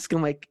to ask.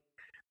 I'm like,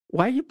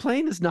 why are you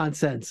playing this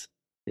nonsense?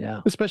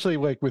 Yeah. Especially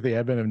with the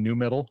advent of nu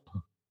metal.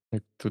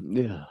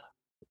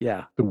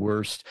 Yeah. The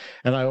worst.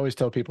 And I always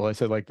tell people, I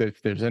said, like,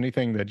 if there's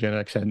anything that Gen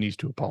X needs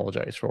to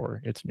apologize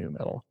for, it's nu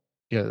metal.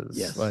 Because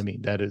Yes. I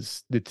mean,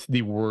 it's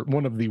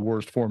one of the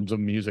worst forms of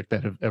music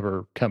that have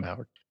ever come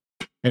out,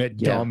 and it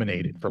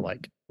dominated for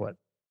like what?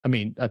 I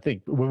mean, I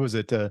think what was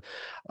it?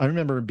 I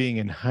remember being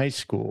in high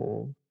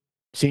school,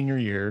 senior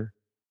year,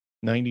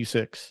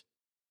 '96,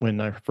 when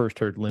I first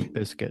heard Limp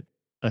Bizkit.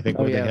 I think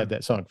they had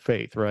that song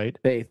Faith, right?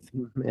 Faith.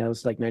 Yeah, it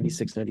was like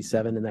 96,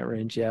 97 in that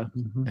range. Yeah.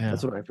 Yeah.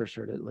 That's when I first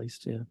heard it, at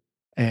least. Yeah.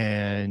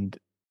 And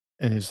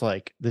it's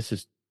like, this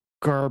is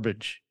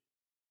garbage.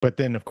 But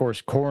then, of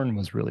course, Korn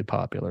was really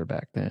popular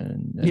back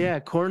then. Yeah,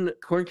 Korn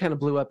kind of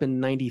blew up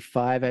in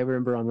 '95. I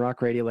remember on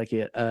rock radio, like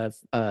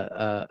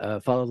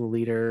Follow the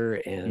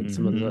Leader and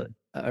some of the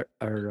I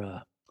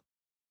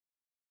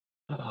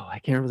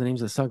can't remember the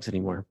names of the songs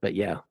anymore. But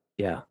yeah.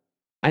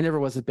 I never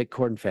was a big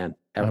Korn fan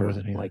ever. I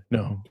wasn't either. Like,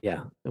 no.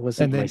 Yeah, it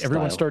wasn't. And then my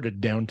everyone style. started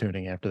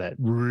downtuning after that.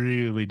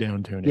 Really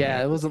downtuning.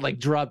 Yeah, it wasn't like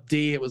drop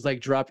D. It was like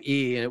drop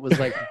E, and it was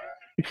like.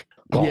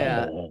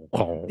 Yeah.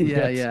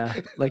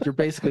 Like you're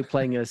basically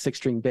playing a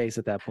 6-string bass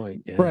at that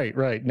point. Yeah.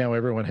 Right. Now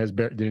everyone has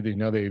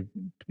they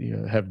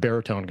have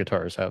baritone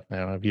guitars out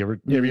now. Have you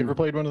ever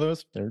played one of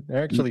those? They're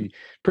actually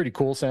pretty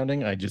cool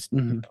sounding. I just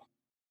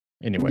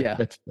anyway.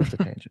 That's a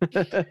tangent.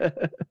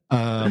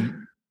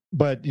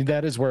 But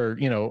that is where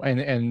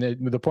and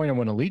the point I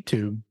want to lead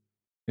to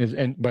is,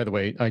 and by the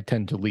way, I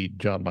tend to lead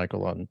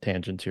Jon-Michael on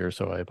tangents here,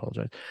 so I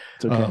apologize.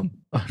 It's okay.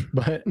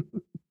 But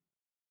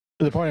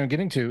the point I'm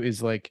getting to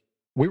is, like,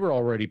 we were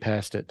already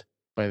past it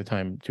by the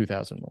time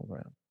 2000 rolled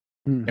around.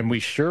 And we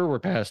sure were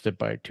past it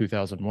by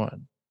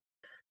 2001.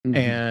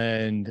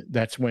 And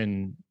that's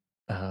when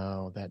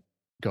that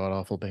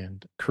god-awful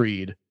band,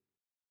 Creed,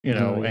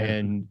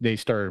 and they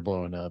started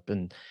blowing up.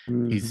 And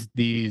these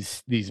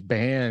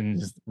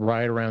bands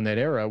right around that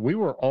era, we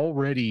were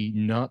already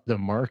not the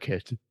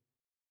market.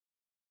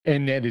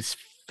 And that is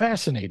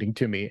fascinating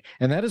to me.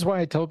 And that is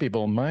why I tell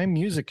people my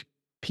music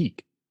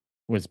peak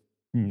was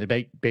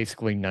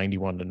basically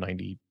 91 to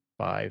 95.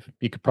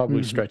 You could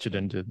probably stretch it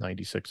into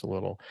 96 a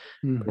little.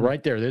 But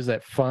right there's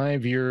that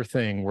 5-year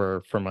thing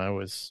where from I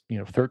was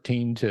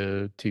 13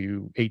 to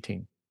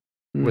 18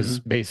 was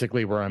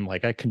basically where I'm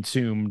like, I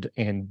consumed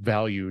and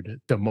valued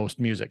the most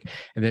music.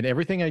 And then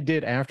everything I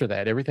did after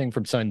that, everything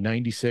from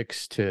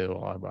 96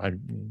 to I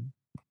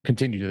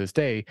continue to this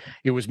day,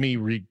 it was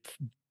me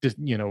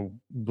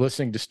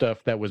listening to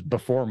stuff that was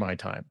before my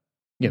time.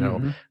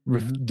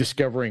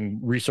 Discovering,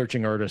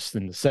 researching artists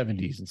in the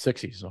 70s and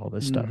 60s and all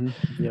this stuff,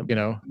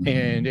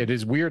 and it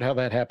is weird how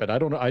that happened. I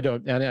don't know.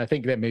 And I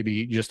think that may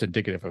be just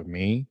indicative of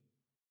me.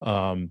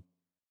 And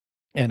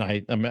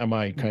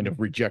my kind of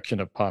rejection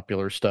of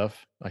popular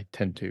stuff. I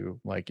tend to,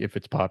 like, if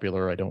it's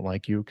popular, I don't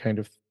like you kind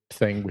of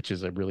thing, which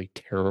is a really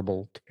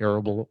terrible,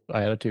 terrible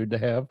attitude to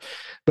have.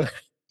 But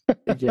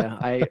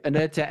an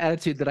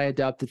attitude that I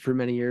adopted for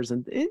many years,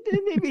 and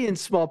maybe in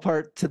small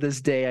part to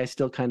this day, I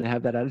still kind of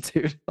have that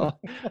attitude.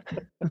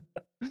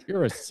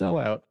 You're a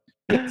sellout.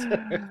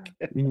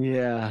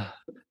 Yeah.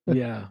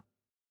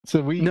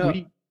 So go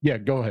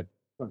ahead.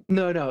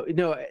 No.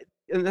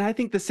 And I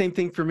think the same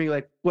thing for me.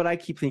 Like, what I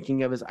keep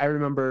thinking of is, I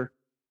remember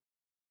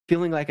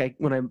feeling like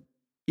when I'm,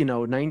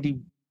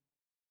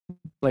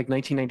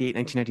 1998,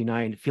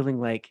 1999, feeling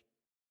like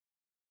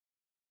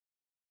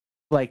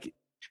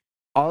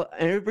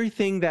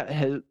everything that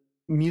has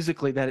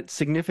musically that it's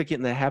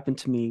significant that happened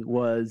to me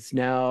was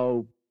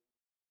now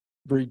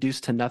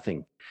reduced to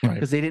nothing,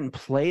 because they didn't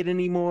play it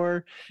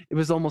anymore. It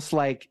was almost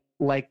like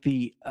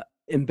the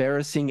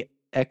embarrassing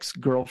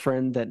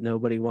ex-girlfriend that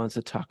nobody wants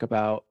to talk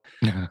about.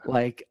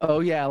 Like,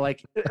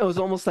 it was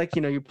almost like,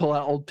 you pull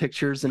out old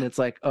pictures and it's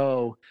like,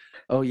 oh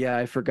yeah,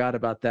 I forgot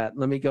about that.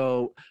 Let me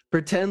go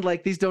pretend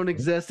like these don't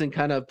exist and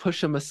kind of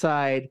push them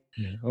aside.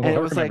 And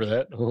it was like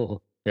that.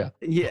 Yeah.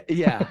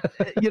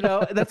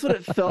 That's what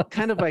it felt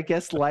kind of, I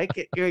guess,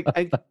 like.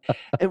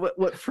 And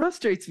what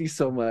frustrates me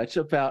so much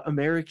about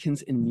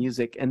Americans in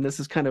music, and this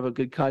is kind of a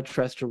good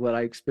contrast to what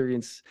I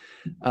experience,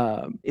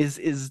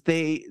 is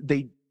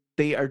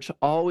they are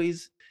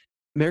always,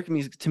 American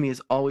music to me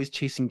is always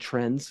chasing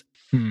trends,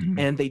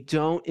 and they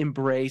don't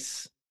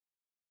embrace.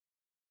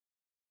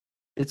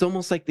 It's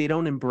almost like they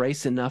don't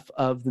embrace enough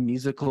of the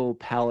musical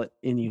palette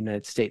in the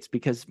United States,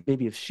 because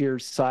maybe of sheer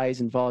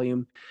size and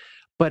volume.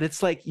 But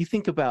it's like, you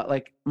think about,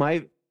 like,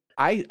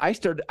 I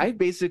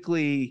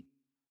basically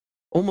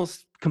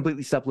almost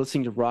completely stopped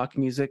listening to rock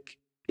music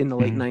in the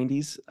late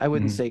 90s. I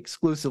wouldn't say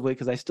exclusively,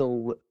 because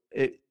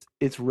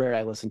it's rare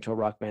I listen to a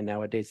rock band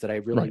nowadays that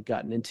I've really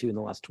gotten into in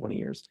the last 20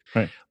 years.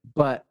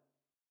 But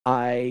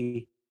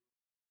I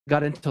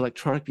got into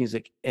electronic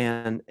music,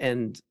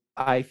 and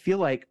I feel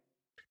like,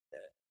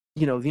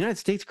 the United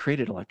States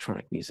created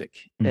electronic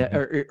music,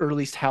 or at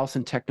least house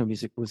and techno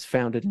music was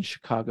founded in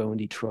Chicago and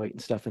Detroit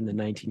and stuff in the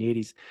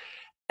 1980s.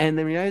 And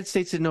the United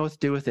States didn't know what to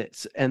do with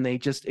it, and they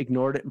just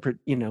ignored it. And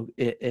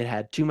it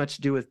had too much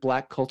to do with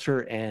Black culture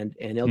and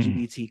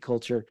LGBT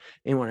culture.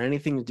 They didn't want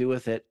anything to do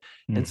with it.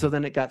 And so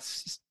then it got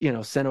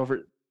sent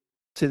over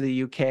to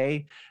the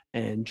UK,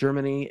 and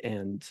Germany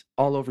and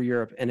all over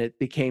Europe, and it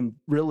became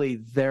really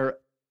their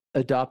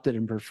adopted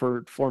and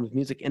preferred form of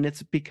music, and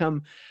it's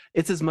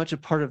as much a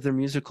part of their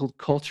musical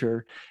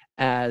culture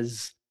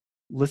as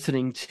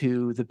listening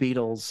to the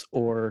Beatles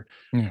or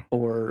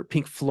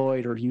Pink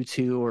Floyd or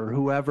U2 or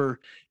whoever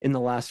in the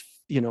last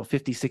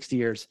 50, 60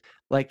 years.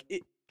 I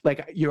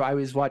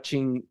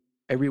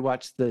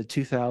rewatched the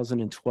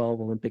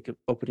 2012 Olympic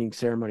opening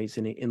ceremonies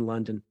in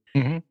London,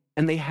 and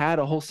they had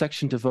a whole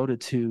section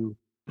devoted to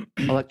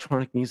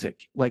electronic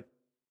music. Like,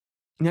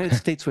 the United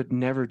States would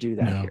never do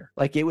that here.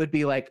 Like, it would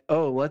be like,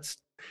 if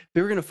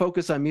we were going to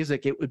focus on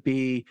music, it would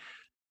be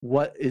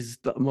what is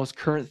the most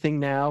current thing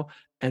now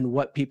and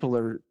what people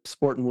are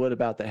sporting wood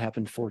about that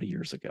happened 40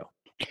 years ago.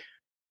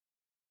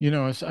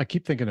 I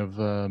keep thinking of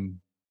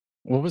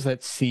what was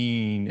that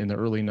scene in the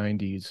early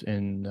 90s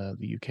in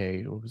the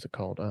UK? What was it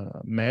called?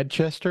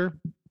 Manchester,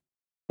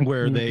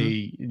 where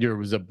there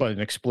was an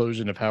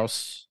explosion of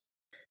house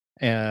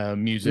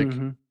music,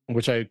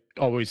 which I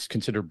always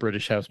consider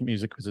British house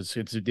music because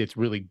it's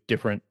really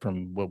different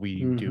from what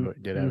we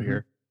did out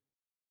here.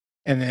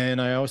 And then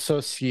I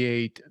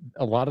associate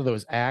a lot of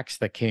those acts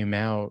that came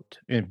out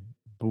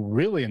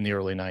really in the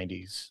early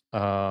 90s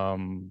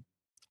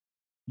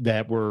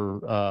that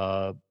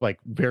were like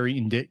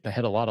they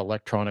had a lot of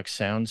electronic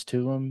sounds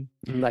to them.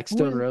 Like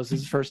Stone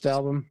Roses' first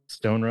album.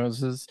 Stone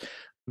Roses.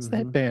 It's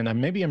that band.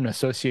 Maybe I'm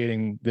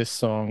associating this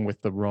song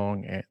with the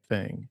wrong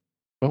thing.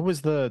 What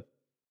was the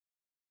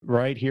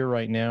Right Here,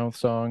 Right Now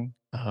song?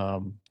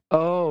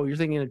 You're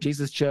thinking of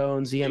Jesus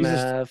Jones,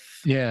 EMF.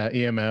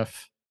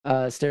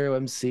 EMF. Stereo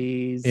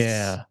MCs.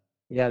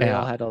 They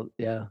all had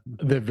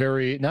the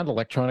very, not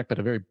electronic, but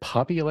a very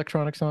poppy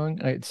electronic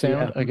song.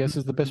 I guess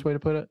is the best way to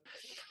put it.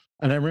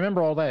 And I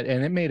remember all that,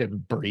 and it made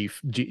it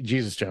brief.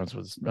 Jesus Jones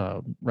was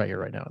Right Here,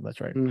 Right Now. That's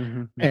right.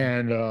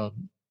 And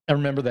I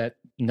remember that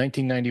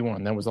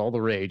 1991. That was all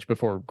the rage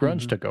before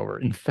grunge took over.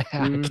 In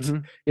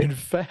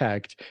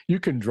fact, you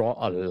can draw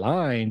a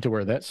line to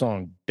where that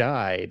song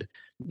died.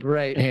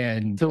 Right.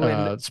 And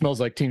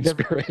Smells Like Teen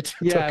Spirit.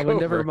 When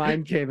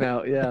Nevermind came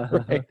out. Yeah.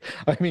 Right.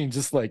 I mean,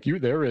 just like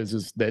there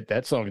is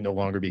that song no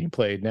longer being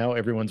played. Now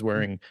everyone's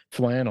wearing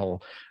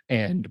flannel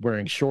and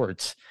wearing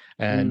shorts.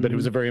 But it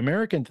was a very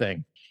American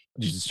thing.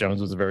 Jesus Jones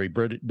was a very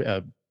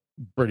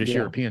British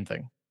European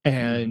thing.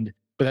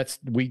 But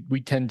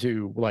we tend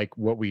to like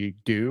what we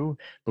do,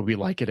 but we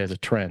like it as a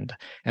trend.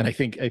 And I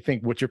think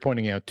what you're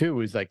pointing out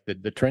too is like the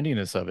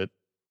trendiness of it.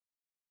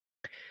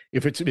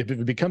 If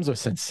it becomes a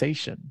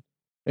sensation,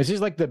 it's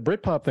just like the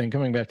Britpop thing.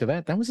 Coming back to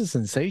that was a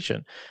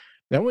sensation.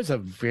 That was a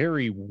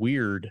very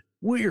weird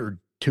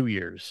 2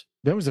 years.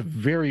 That was a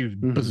very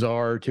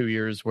bizarre 2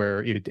 years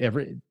where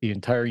the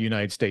entire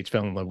United States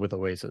fell in love with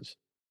Oasis.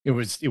 It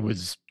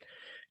was.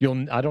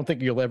 I don't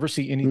think you'll ever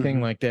see anything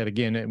like that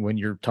again when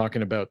you're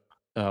talking about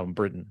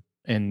Britain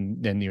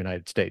and the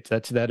United States.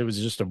 It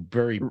was just a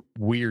very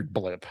weird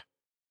blip,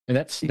 and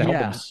the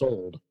album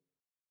sold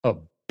 1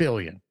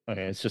 billion. I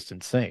mean, it's just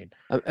insane.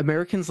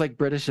 Americans like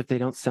British if they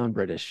don't sound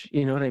British.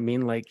 You know what I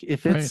mean? Like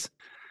if it's,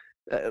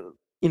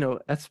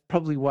 that's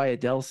probably why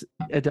Adele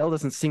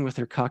doesn't sing with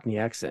her Cockney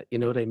accent. You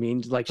know what I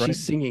mean? Like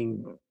she's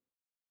singing,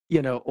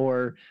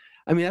 or.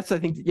 I mean, that's, I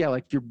think,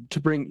 like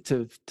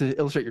to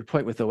illustrate your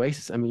point with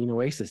Oasis. I mean,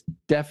 Oasis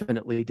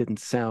definitely didn't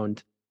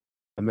sound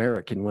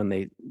American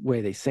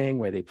way they sang,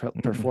 way they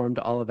performed,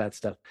 all of that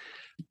stuff.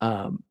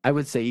 I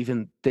would say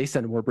even they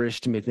sounded more British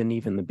to me than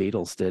even the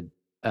Beatles did.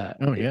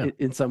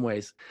 In some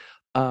ways.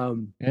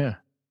 And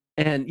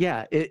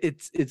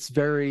it's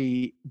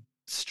very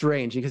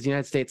strange because the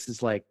United States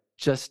is like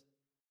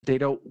they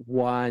don't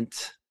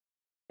want,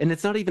 and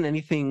it's not even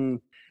anything.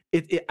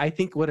 I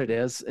think what it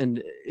is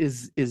and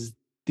is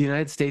the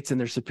United States and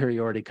their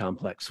superiority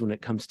complex when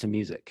it comes to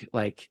music.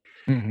 Like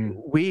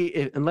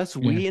unless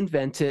we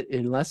invent it,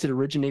 unless it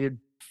originated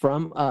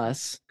from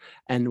us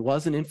and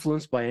wasn't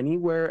influenced by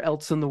anywhere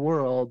else in the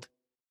world,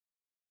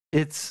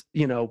 it's,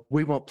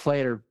 we won't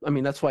play it. Or, I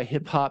mean, that's why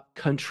hip hop,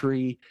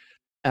 country,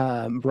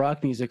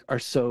 rock music are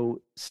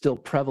so still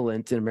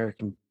prevalent in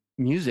American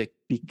music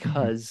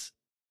because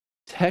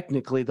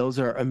technically those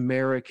are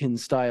American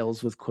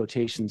styles with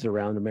quotations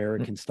around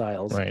American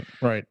styles.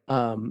 Right.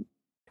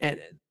 And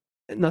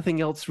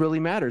nothing else really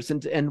matters.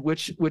 And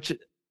which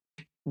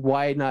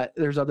why not?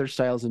 There's other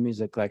styles of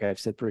music, like I've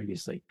said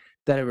previously,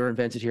 that were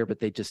invented here, but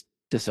they just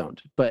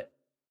disowned. But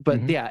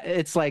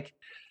it's like,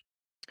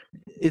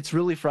 it's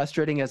really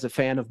frustrating as a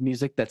fan of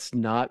music that's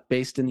not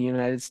based in the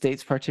United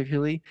States,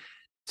 particularly,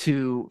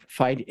 to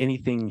find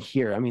anything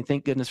here. I mean,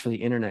 thank goodness for the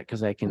internet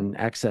because I can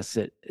access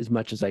it as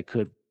much as I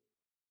could,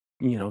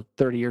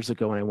 30 years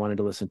ago when I wanted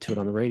to listen to it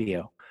on the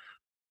radio.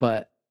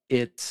 But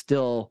it's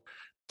still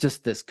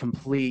just this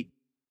complete,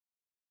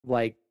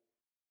 like,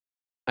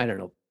 I don't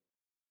know.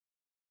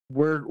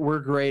 We're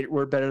great.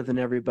 We're better than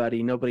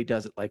everybody. Nobody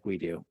does it like we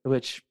do.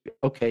 Which,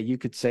 okay, you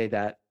could say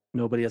that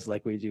nobody does it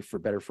like we do, for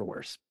better, for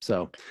worse.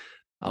 So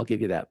I'll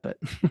give you that. But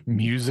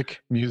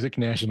music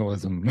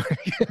nationalism.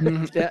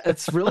 Yeah,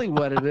 it's really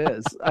what it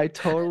is. I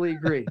totally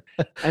agree.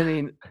 I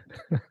mean,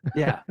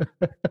 yeah,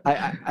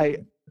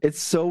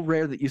 It's so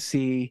rare that you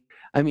see.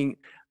 I mean,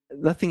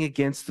 nothing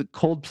against the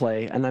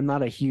Coldplay, and I'm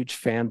not a huge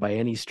fan by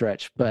any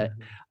stretch, but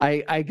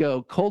I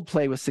go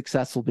Coldplay was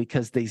successful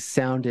because they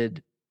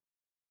sounded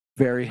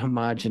very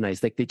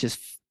homogenized. Like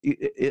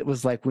it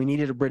was like we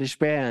needed a British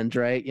band,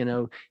 right? You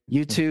know,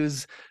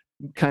 U2's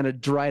kind of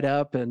dried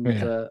up, and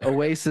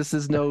Oasis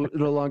is no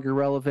longer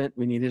relevant.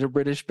 We needed a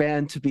British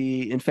band to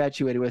be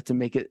infatuated with to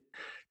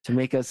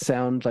make us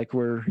sound like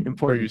we're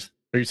important.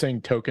 Are you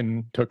saying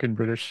token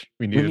British?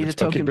 We need a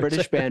token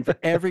British band. For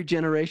every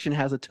generation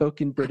has a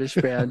token British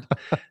band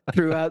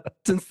throughout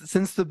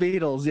since the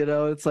Beatles. You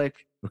know, it's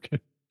like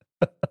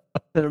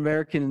that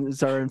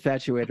Americans are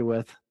infatuated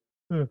with.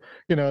 You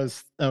know,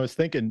 I was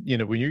thinking, you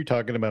know, when you're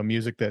talking about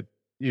music, that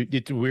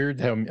it's weird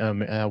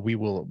how we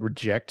will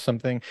reject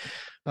something,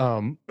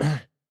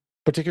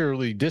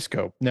 particularly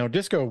disco. Now,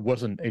 disco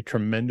wasn't a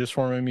tremendous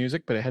form of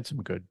music, but it had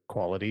some good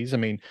qualities. I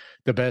mean,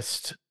 the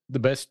best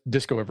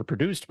disco ever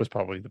produced was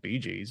probably the Bee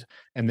Gees,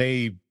 and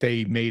they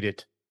made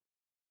it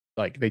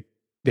like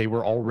they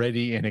were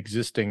already an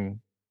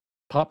existing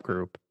pop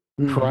group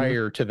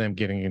prior to them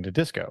getting into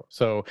disco.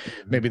 So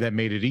maybe that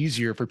made it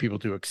easier for people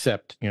to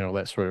accept, you know,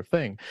 that sort of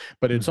thing.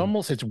 But it's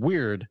it's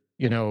weird,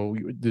 you know,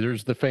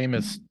 there's the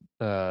famous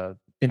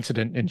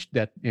incident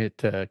at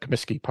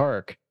Comiskey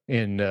Park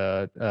in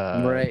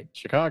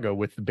Chicago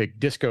with the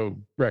big disco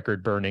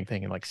record burning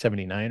thing in like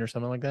 79 or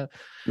something like that.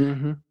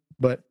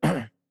 But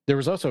there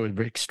was also an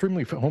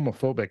extremely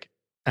homophobic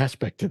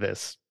aspect to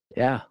this.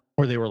 Yeah.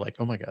 Where they were like,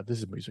 oh my God, this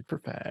is music for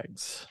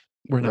fags.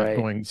 We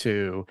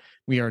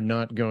are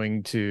not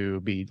going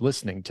to be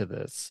listening to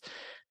this.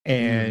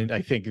 And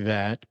I think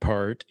that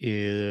part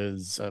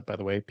is, by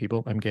the way,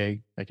 people, I'm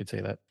gay. I could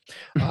say that.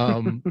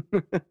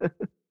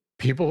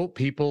 People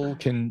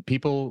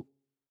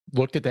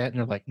looked at that and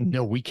they're like,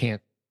 no, we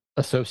can't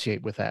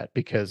associate with that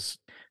because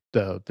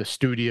the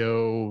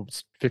Studio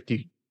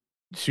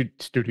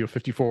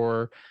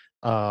 54,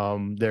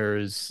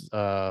 there's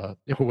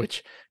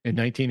which in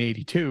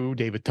 1982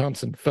 David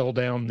Thompson fell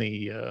down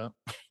the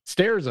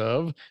stairs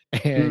of,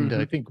 and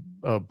I think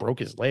broke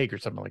his leg or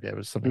something like that. It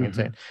was something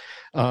insane.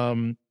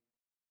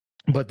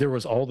 But there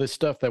was all this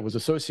stuff that was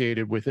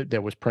associated with it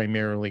that was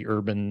primarily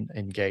urban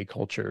and gay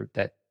culture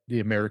that the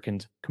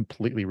Americans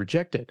completely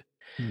rejected.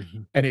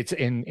 And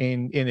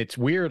it's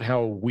weird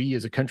how we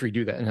as a country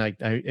do that. And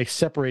I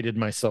separated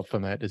myself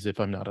from that as if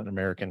I'm not an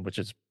American, which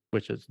is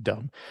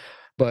dumb.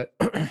 But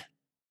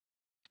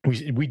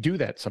we do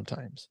that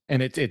sometimes,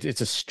 and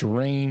it's a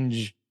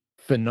strange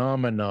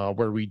phenomena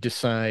where we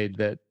decide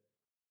that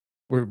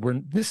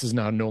this is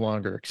now no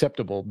longer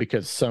acceptable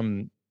because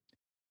some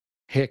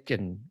hick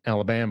in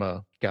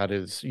Alabama got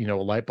his, you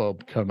know, light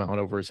bulb come out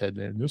over his head,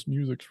 and this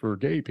music's for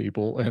gay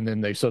people, and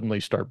then they suddenly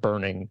start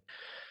burning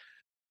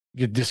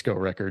disco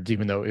records,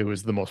 even though it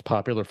was the most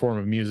popular form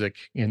of music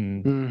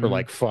for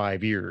like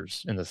 5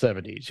 years in the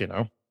 70s, you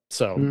know.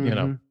 So you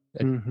know,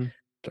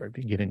 start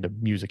to get into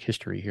music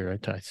history here.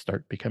 I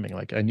start becoming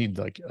like, I need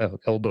like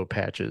elbow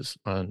patches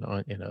on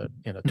in a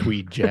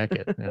tweed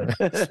jacket.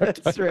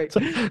 That's right.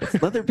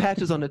 Leather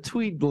patches on a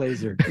tweed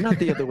blazer, not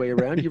the other way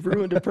around. You've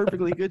ruined a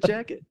perfectly good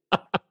jacket.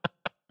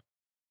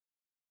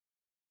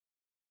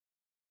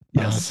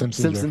 Yes,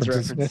 Simpsons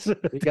reference.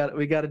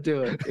 We got to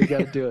do it. We got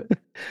to do it.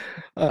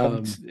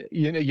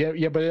 You know,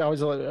 but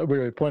we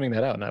were pointing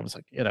that out, and I was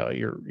like, you know,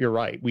 you're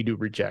right. We do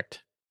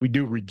reject.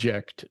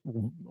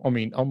 I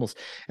mean, almost,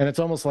 and it's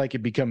almost like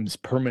it becomes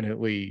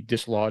permanently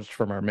dislodged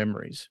from our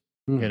memories.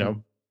 You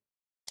know,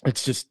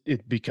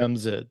 it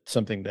becomes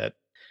something that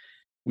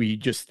we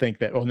just think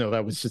that, oh no,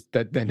 that was just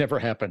that never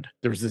happened.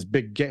 There was this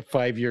big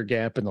 5-year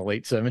gap in the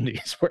late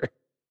 70s where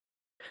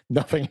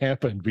nothing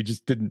happened. We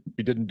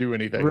didn't do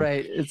anything.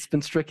 Right. It's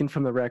been stricken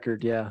from the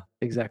record. Yeah,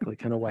 exactly.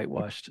 Kind of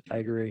whitewashed. I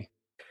agree.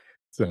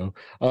 So,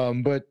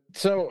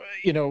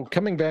 you know,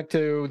 coming back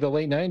to the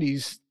late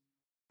 90s,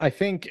 I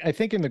think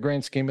in the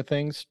grand scheme of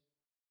things,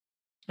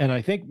 and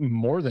I think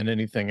more than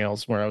anything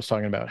else, where I was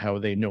talking about how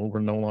they know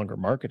we're no longer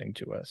marketing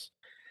to us.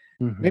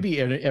 Maybe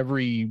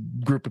every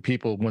group of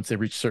people, once they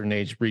reach a certain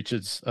age,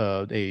 reaches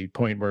a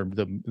point where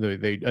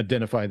they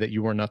identify that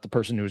you are not the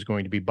person who is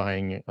going to be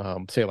buying,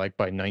 say, like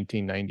by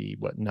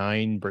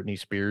 1999, Britney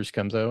Spears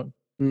comes out.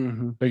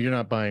 But you're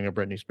not buying a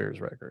Britney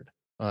Spears record.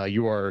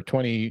 You are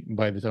 20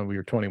 by the time we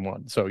were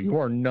 21. So you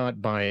are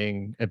not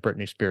buying a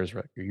Britney Spears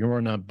record. You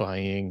are not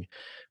buying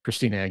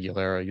Christina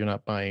Aguilera. You're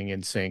not buying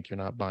NSYNC. You're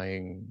not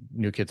buying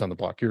New Kids on the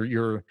Block.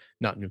 You're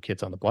not New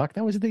Kids on the Block.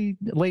 That was the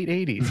late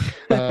 80s.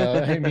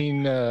 I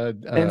mean,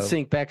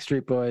 NSYNC,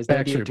 Backstreet Boys,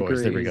 Backstreet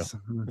Boys. There we go.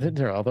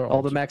 They're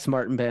all the Max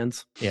Martin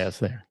bands. Yes,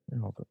 they're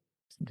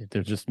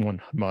just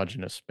one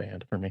homogenous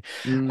band for me.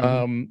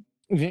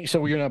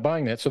 So you're not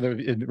buying that. So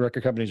the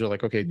record companies are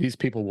like, okay, these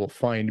people will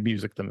find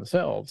music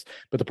themselves.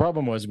 But the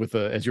problem was with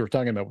as you were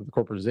talking about, with the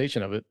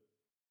corporatization of it,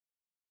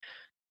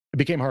 it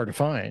became hard to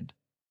find,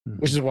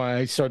 which is why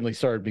I suddenly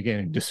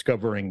started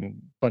discovering a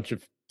bunch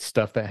of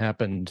stuff that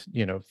happened,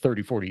 you know,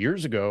 30, 40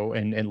 years ago,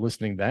 and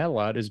listening to that a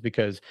lot is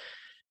because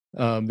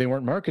they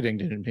weren't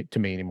marketing to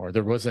me anymore.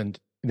 There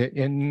wasn't,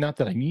 and not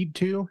that I need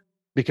to,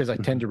 because I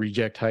tend to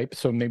reject hype.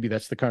 So maybe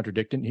that's the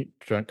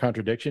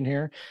contradiction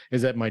here,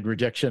 is that my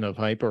rejection of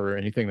hype or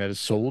anything that is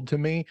sold to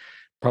me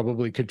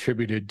probably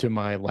contributed to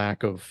my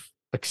lack of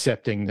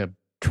accepting the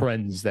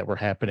trends that were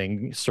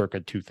happening circa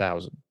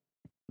 2000.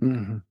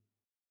 Mm-hmm.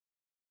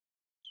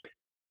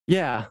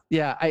 Yeah.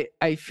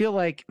 I feel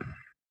like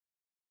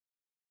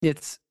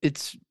it's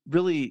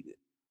really,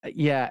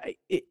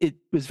 it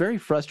was very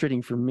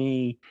frustrating for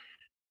me,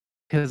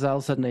 because all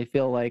of a sudden I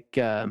feel like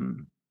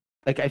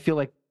I feel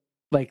like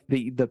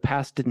the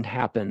past didn't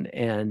happen,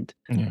 and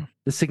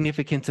the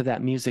significance of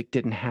that music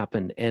didn't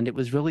happen, and it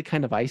was really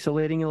kind of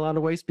isolating in a lot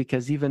of ways,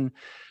 because even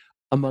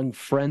among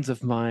friends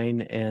of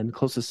mine and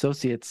close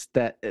associates,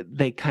 that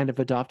they kind of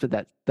adopted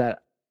that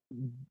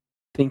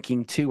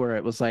thinking too, where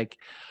it was like,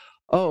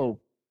 oh,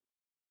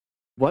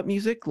 what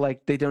music?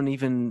 Like, they don't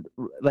even,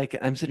 like,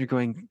 I'm sitting here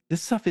going,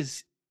 this stuff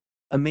is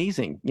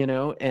amazing,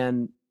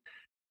 and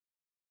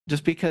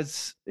just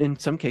because in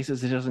some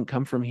cases it doesn't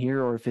come from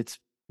here, or if it's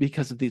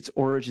because of its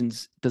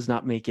origins, does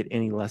not make it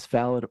any less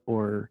valid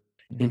or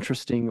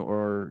interesting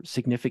or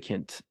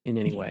significant in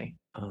any way.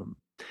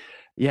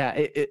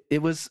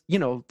 It was,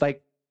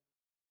 like,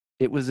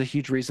 it was a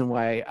huge reason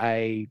why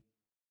I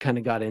kind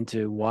of got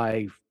into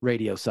why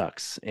radio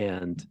sucks,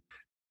 and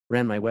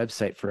ran my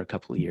website for a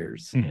couple of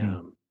years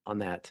on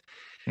that.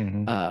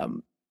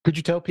 Could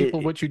you tell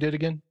people what you did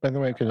again, by the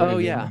way? Oh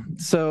yeah.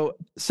 So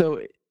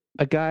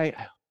a guy,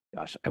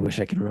 gosh, I wish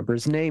I could remember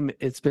his name.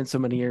 It's been so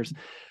many years.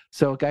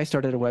 So a guy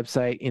started a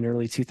website in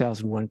early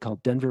 2001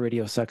 called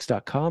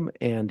denverradiosucks.com.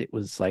 And it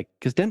was like,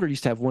 because Denver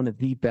used to have one of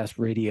the best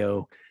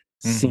radio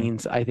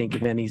scenes, I think,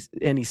 of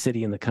any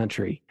city in the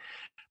country.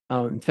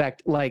 In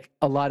fact, like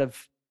a lot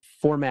of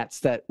formats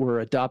that were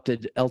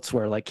adopted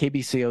elsewhere, like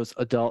KBCO's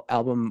adult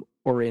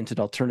album-oriented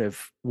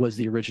alternative was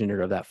the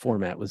originator of that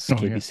format, was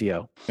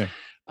KBCO.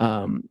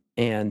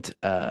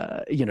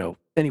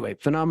 Anyway,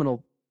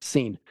 phenomenal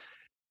scene.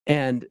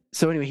 And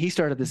so anyway, he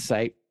started this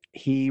site.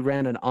 He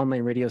ran an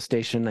online radio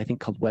station, I think,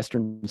 called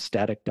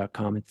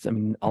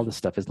westernstatic.com. All this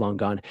stuff is long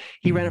gone.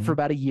 He ran it for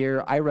about a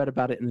year. I read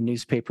about it in the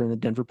newspaper, in the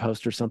Denver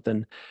Post or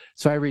something.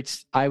 So I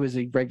was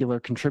a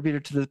regular contributor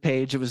to the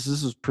page. This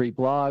was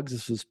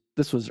pre-blogs.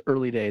 This was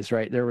early days,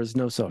 right? There was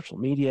no social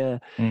media.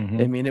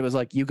 It was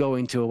like you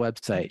going to a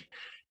website.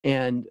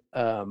 And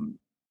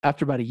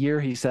after about a year,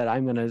 he said,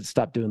 I'm going to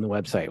stop doing the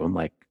website. I'm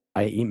like,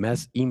 I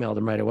emailed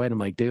him right away. And I'm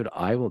like, dude,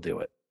 I will do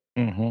it.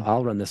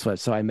 I'll run this web.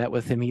 So I met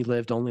with him. He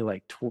lived only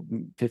like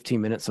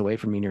 15 minutes away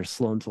from me near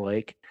Sloan's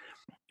Lake,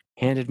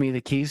 handed me the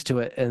keys to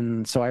it.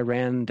 And so I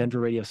ran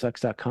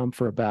denverradiosucks.com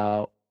for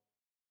about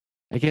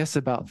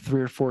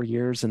 3 or 4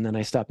 years. And then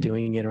I stopped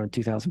doing it around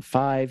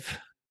 2005.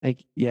 And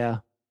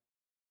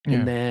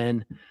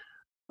then,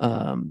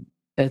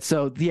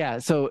 so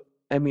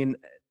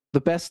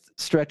the best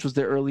stretch was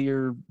the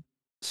earlier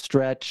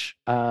stretch.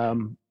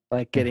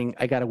 I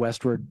got a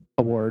Westward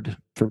Award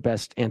for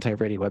best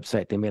anti-radio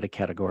website. They made a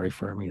category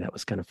for me. That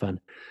was kind of fun.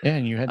 Yeah,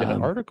 and you had an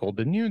article,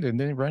 didn't you? Didn't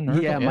they write an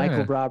article? Yeah,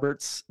 Michael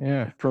Roberts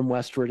from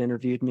Westward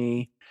interviewed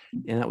me,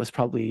 and it was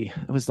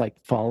like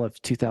fall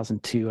of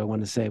 2002, I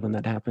want to say, when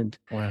that happened.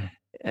 Wow.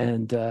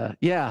 And they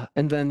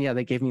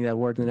gave me that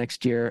award the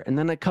next year. And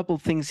then a couple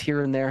things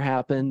here and there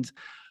happened.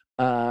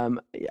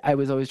 I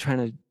was always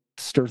trying to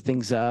stir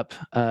things up,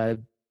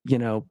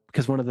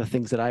 because one of the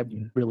things that I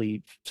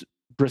really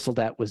bristled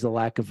at was the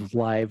lack of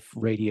live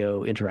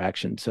radio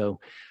interaction. So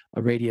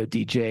a radio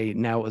DJ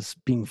now was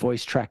being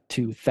voice tracked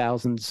to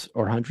thousands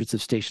or hundreds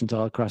of stations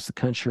all across the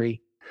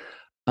country,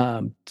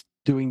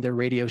 doing their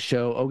radio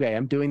show. Okay,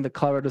 I'm doing the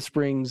Colorado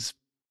Springs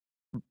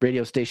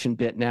radio station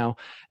bit now,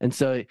 and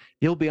so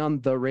he'll be on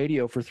the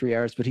radio for 3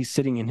 hours, but he's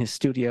sitting in his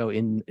studio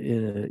in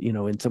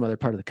some other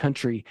part of the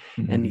country,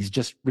 and he's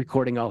just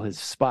recording all his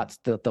spots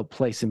that they'll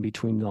place in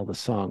between all the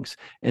songs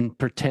and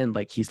pretend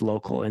like he's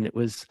local. And it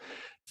was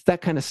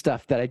that kind of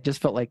stuff that I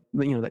just felt like,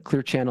 that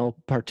Clear Channel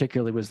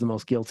particularly was the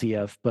most guilty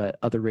of, but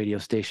other radio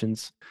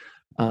stations,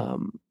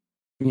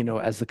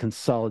 as the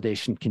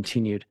consolidation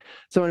continued.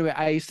 So anyway,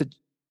 I used to,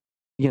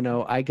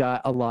 I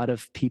got a lot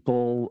of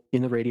people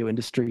in the radio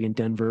industry in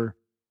Denver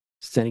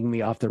sending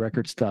me off the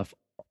record stuff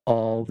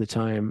all the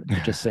time,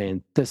 just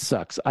saying, this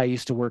sucks. I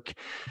used to work,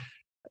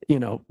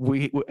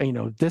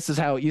 this is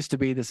how it used to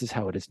be. This is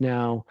how it is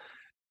now,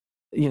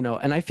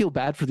 and I feel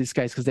bad for these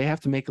guys because they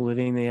have to make a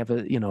living. They have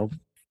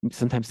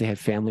sometimes they have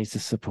families to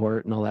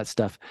support and all that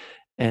stuff.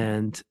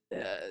 And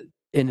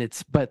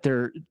but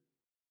they're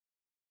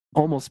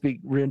almost being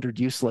rendered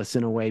useless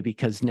in a way,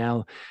 because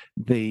now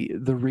the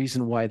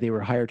reason why they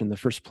were hired in the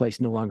first place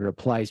no longer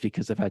applies,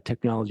 because of how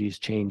technology has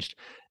changed,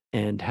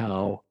 and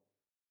how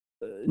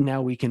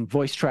now we can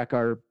voice track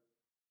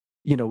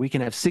we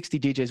can have 60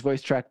 DJs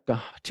voice track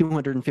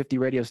 250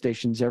 radio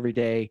stations every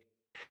day.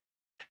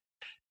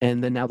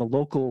 And then now the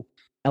local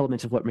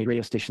element of what made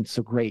radio stations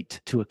so great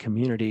to a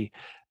community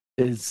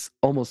is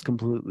almost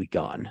completely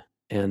gone,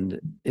 and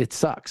it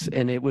sucks.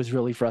 And it was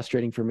really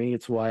frustrating for me.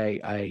 It's why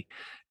I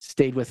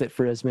stayed with it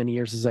for as many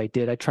years as I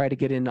did. I tried to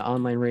get into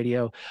online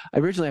radio.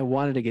 Originally I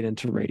wanted to get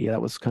into radio.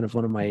 That was kind of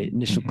one of my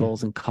initial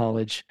goals in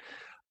college.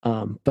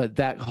 But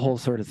that whole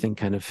sort of thing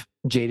kind of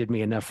jaded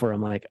me enough where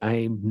I'm like,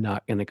 I'm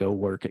not going to go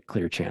work at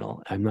Clear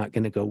Channel. I'm not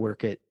going to go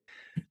work at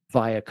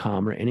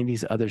Viacom or any of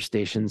these other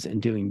stations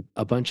and doing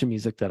a bunch of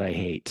music that I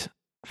hate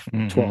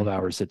 12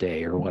 hours a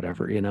day or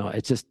whatever.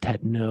 It just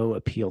had no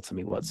appeal to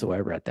me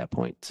whatsoever at that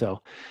point.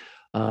 So,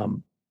 I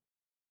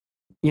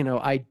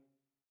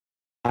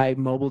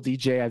mobile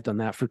DJ. I've done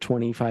that for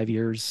 25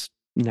 years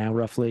now,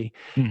 roughly.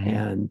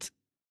 And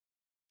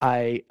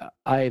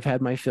I've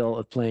had my fill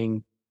of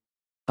playing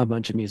a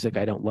bunch of music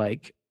I don't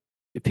like.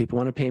 If people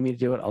want to pay me to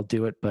do it, I'll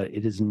do it, but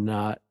it is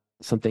not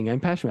something I'm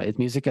passionate about. It's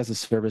music as a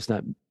service,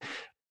 not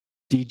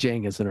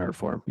DJing as an art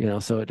form,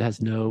 so it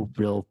has no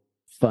real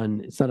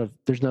fun.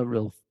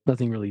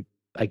 Nothing really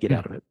I get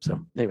out of it. So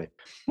anyway.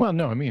 Well,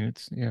 no, I mean,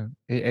 it's, and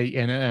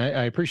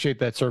I appreciate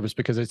that service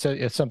because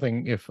it's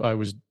something, if I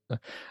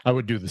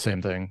would do the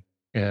same thing.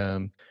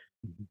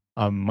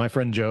 My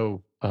friend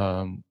Joe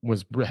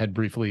was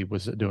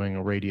doing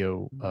a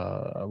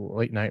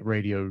late night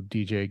radio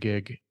DJ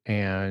gig,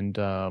 and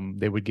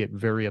they would get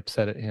very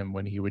upset at him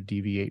when he would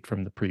deviate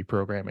from the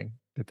pre-programming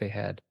that they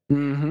had.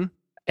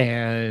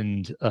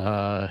 And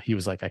he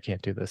was like, I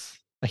can't do this.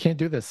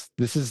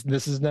 This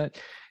is not,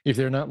 if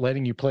they're not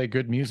letting you play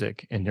good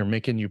music and they're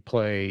making you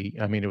play,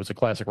 I mean, it was a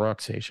classic rock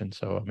station.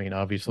 So, I mean,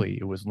 obviously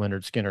it was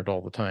Leonard Skinner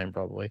all the time,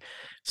 probably.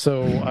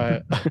 So,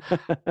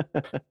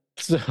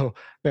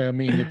 I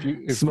mean,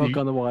 if Smoke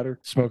on the Water,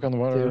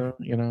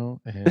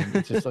 and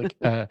it's just like,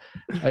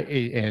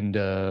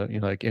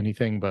 like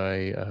anything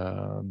by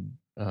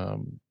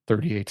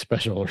 38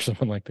 Special or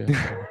something like that.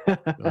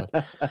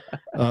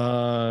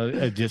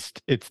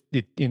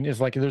 It's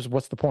like,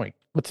 what's the point?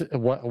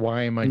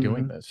 Why am I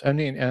doing this? I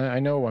mean, I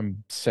know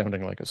I'm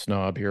sounding like a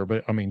snob here,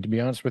 but I mean, to be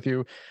honest with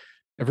you,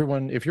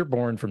 everyone, if you're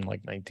born from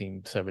like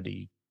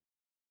 1973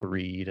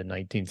 to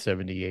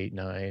 1978,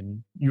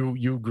 9,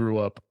 you grew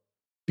up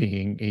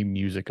being a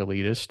music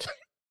elitist.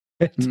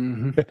 It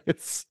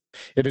is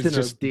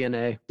just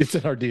DNA. It's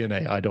in our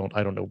DNA. I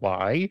don't know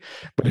why,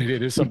 but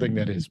it is something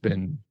that has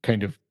been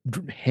kind of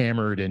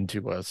hammered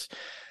into us.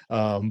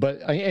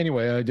 But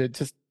anyway, I did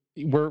just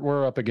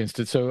we're up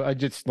against it. So I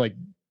just like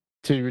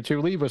to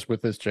leave us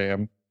with this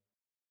jam.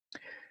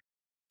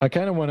 I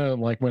kind of want to,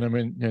 like,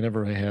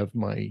 whenever I have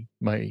my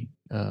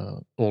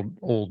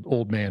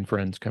old man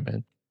friends come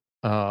in,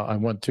 I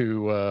want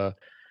to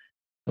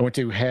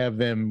have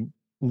them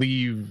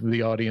leave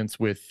the audience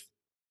with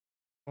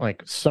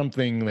like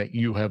something that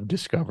you have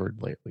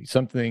discovered lately,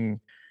 something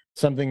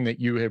that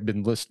you have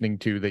been listening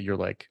to that you're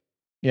like,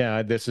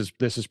 yeah, this is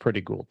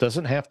pretty cool.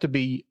 Doesn't have to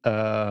be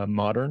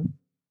modern.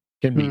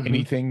 Can be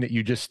anything that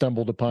you just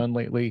stumbled upon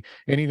lately.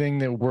 Anything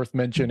that worth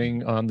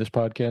mentioning on this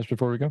podcast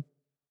before we go?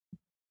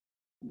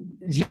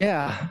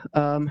 Yeah.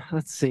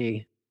 Let's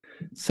see.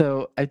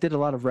 So I did a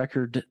lot of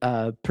record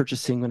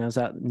purchasing when I was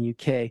out in the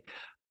UK.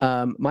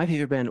 My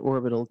favorite band,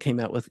 Orbital, came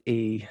out with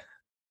they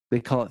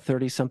call it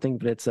 30 something,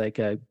 but it's like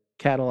a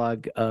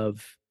catalog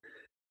of,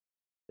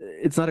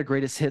 it's not a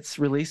greatest hits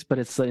release, but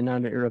it's in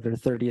honor of their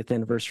 30th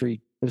anniversary.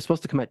 It was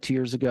supposed to come out 2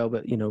 years ago,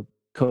 but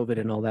COVID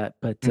and all that.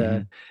 But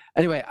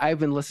anyway, I've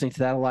been listening to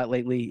that a lot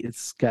lately.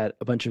 It's got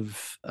a bunch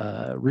of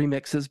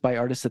remixes by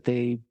artists that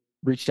they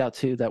reached out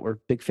to that were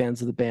big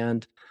fans of the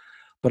band,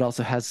 but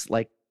also has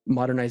like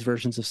modernized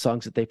versions of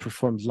songs that they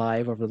performed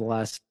live over the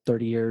last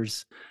 30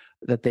 years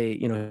that they,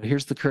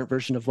 here's the current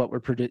version of what we're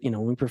producing.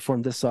 When we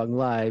performed this song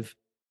live,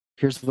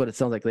 here's what it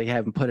sounds like. They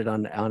haven't put it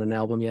on an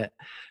album yet,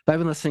 but I've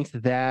been listening to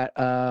that.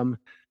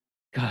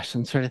 Gosh,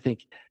 I'm trying to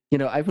think.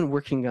 I've been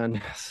working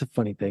on, it's a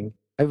funny thing,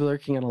 I've been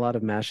working on a lot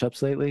of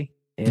mashups lately,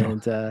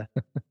 and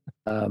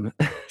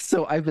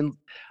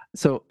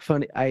so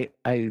funny.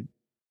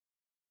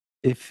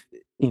 If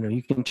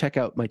you can check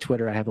out my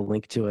Twitter, I have a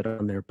link to it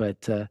on there,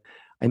 but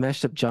I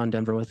mashed up John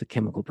Denver with the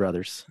Chemical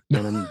Brothers,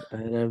 and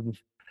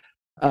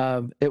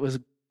it was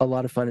a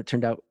lot of fun. It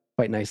turned out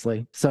quite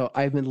nicely. So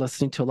I've been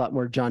listening to a lot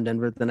more John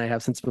Denver than I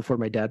have since before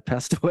my dad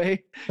passed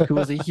away, who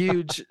was a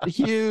huge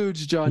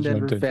John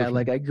Denver fan.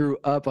 Like, I grew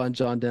up on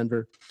John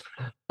Denver.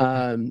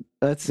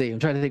 Let's see. I'm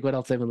trying to think what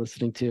else I've been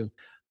listening to.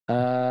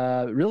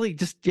 Really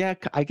just,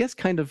 I guess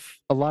kind of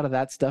a lot of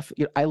that stuff.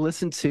 I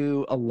listened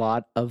to a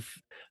lot of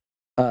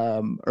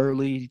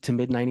early to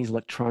mid 90s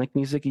electronic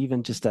music,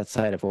 even just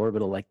outside of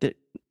Orbital. Like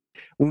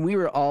when we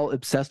were all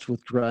obsessed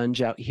with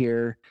grunge out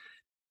here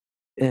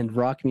and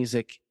rock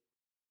music,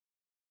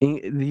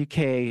 the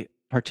UK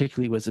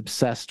particularly was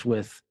obsessed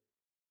with,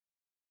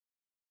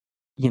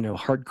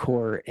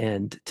 hardcore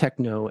and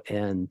techno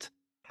and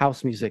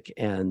house music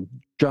and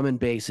drum and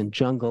bass and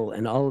jungle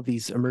and all of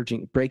these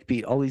emerging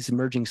breakbeat, all these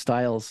emerging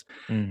styles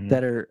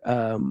that are,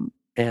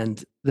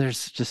 and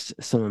there's just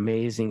some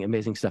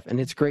amazing stuff. And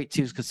it's great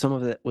too, because some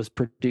of it was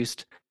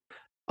produced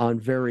on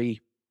very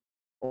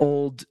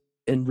old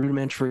and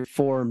rudimentary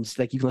forms.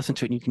 Like, you can listen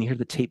to it and you can hear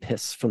the tape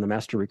hiss from the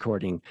master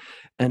recording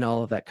and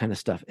all of that kind of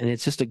stuff. And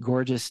it's just a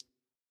gorgeous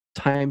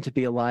time to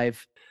be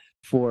alive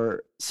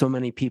for so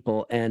many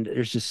people. And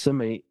there's just so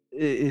many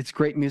it's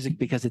great music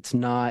because it's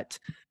not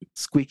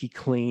squeaky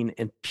clean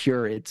and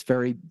pure. It's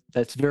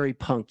very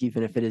punk,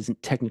 even if it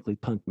isn't technically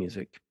punk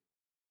music.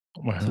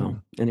 Wow. So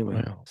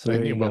anyway, Wow. so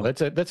there you Well, go.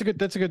 that's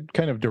a good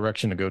kind of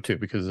direction to go to,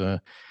 because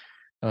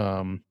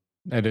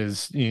that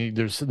is,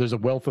 there's a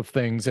wealth of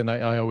things, and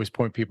I always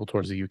point people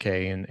towards the UK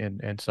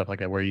and stuff like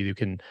that, where you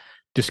can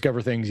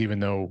discover things, even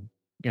though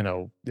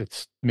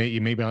it may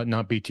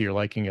not be to your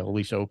liking. It'll at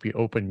least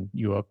open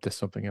you up to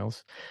something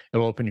else.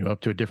 It'll open you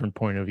up to a different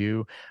point of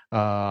view.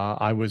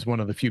 I was one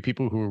of the few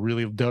people who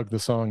really dug the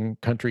song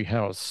 "Country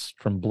House"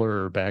 from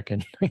Blur back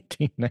in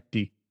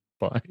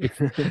 1995.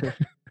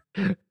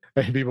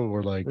 And people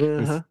were like,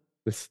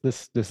 this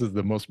is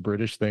the most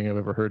British thing I've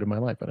ever heard in my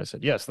life. And I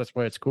said, yes, that's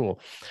why it's cool.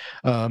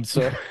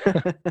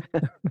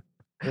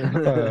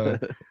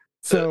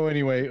 So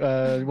anyway,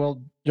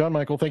 well,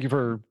 Jon-Michael, thank you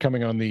for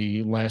coming on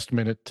the last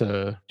minute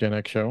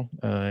GenX show.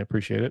 I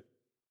appreciate it.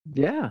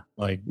 Yeah.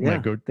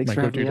 Thanks for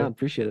having me on.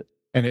 Appreciate it.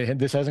 And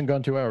this hasn't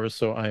gone 2 hours,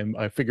 so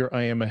I figure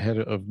I am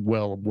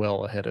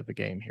well ahead of the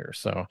game here.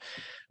 So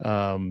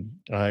I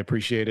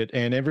appreciate it.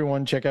 And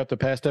everyone, check out the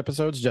past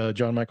episodes.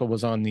 Jon-Michael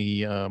was on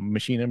the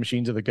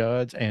Machines of the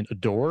Gods and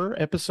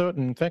Adore episode.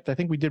 And in fact, I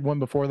think we did one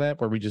before that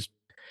where we just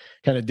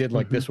kind of did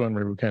like this one,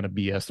 where we kind of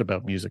BS'd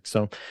about music.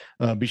 So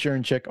be sure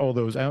and check all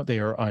those out. They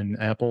are on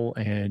Apple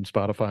and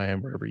Spotify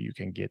and wherever you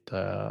can get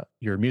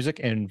your music.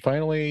 And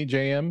finally,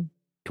 JM,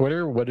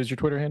 Twitter. What is your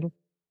Twitter handle?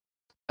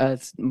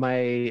 It's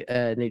my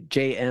name,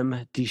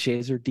 JM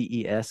DeShazer,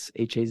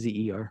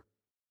 DESHAZER.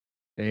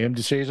 JM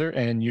DeShazer,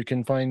 and you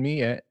can find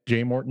me at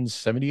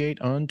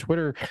JMorton78 on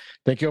Twitter.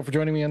 Thank you all for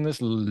joining me on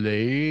this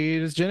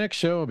latest GenX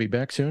show. I'll be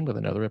back soon with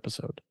another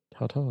episode.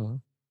 Ta-ta.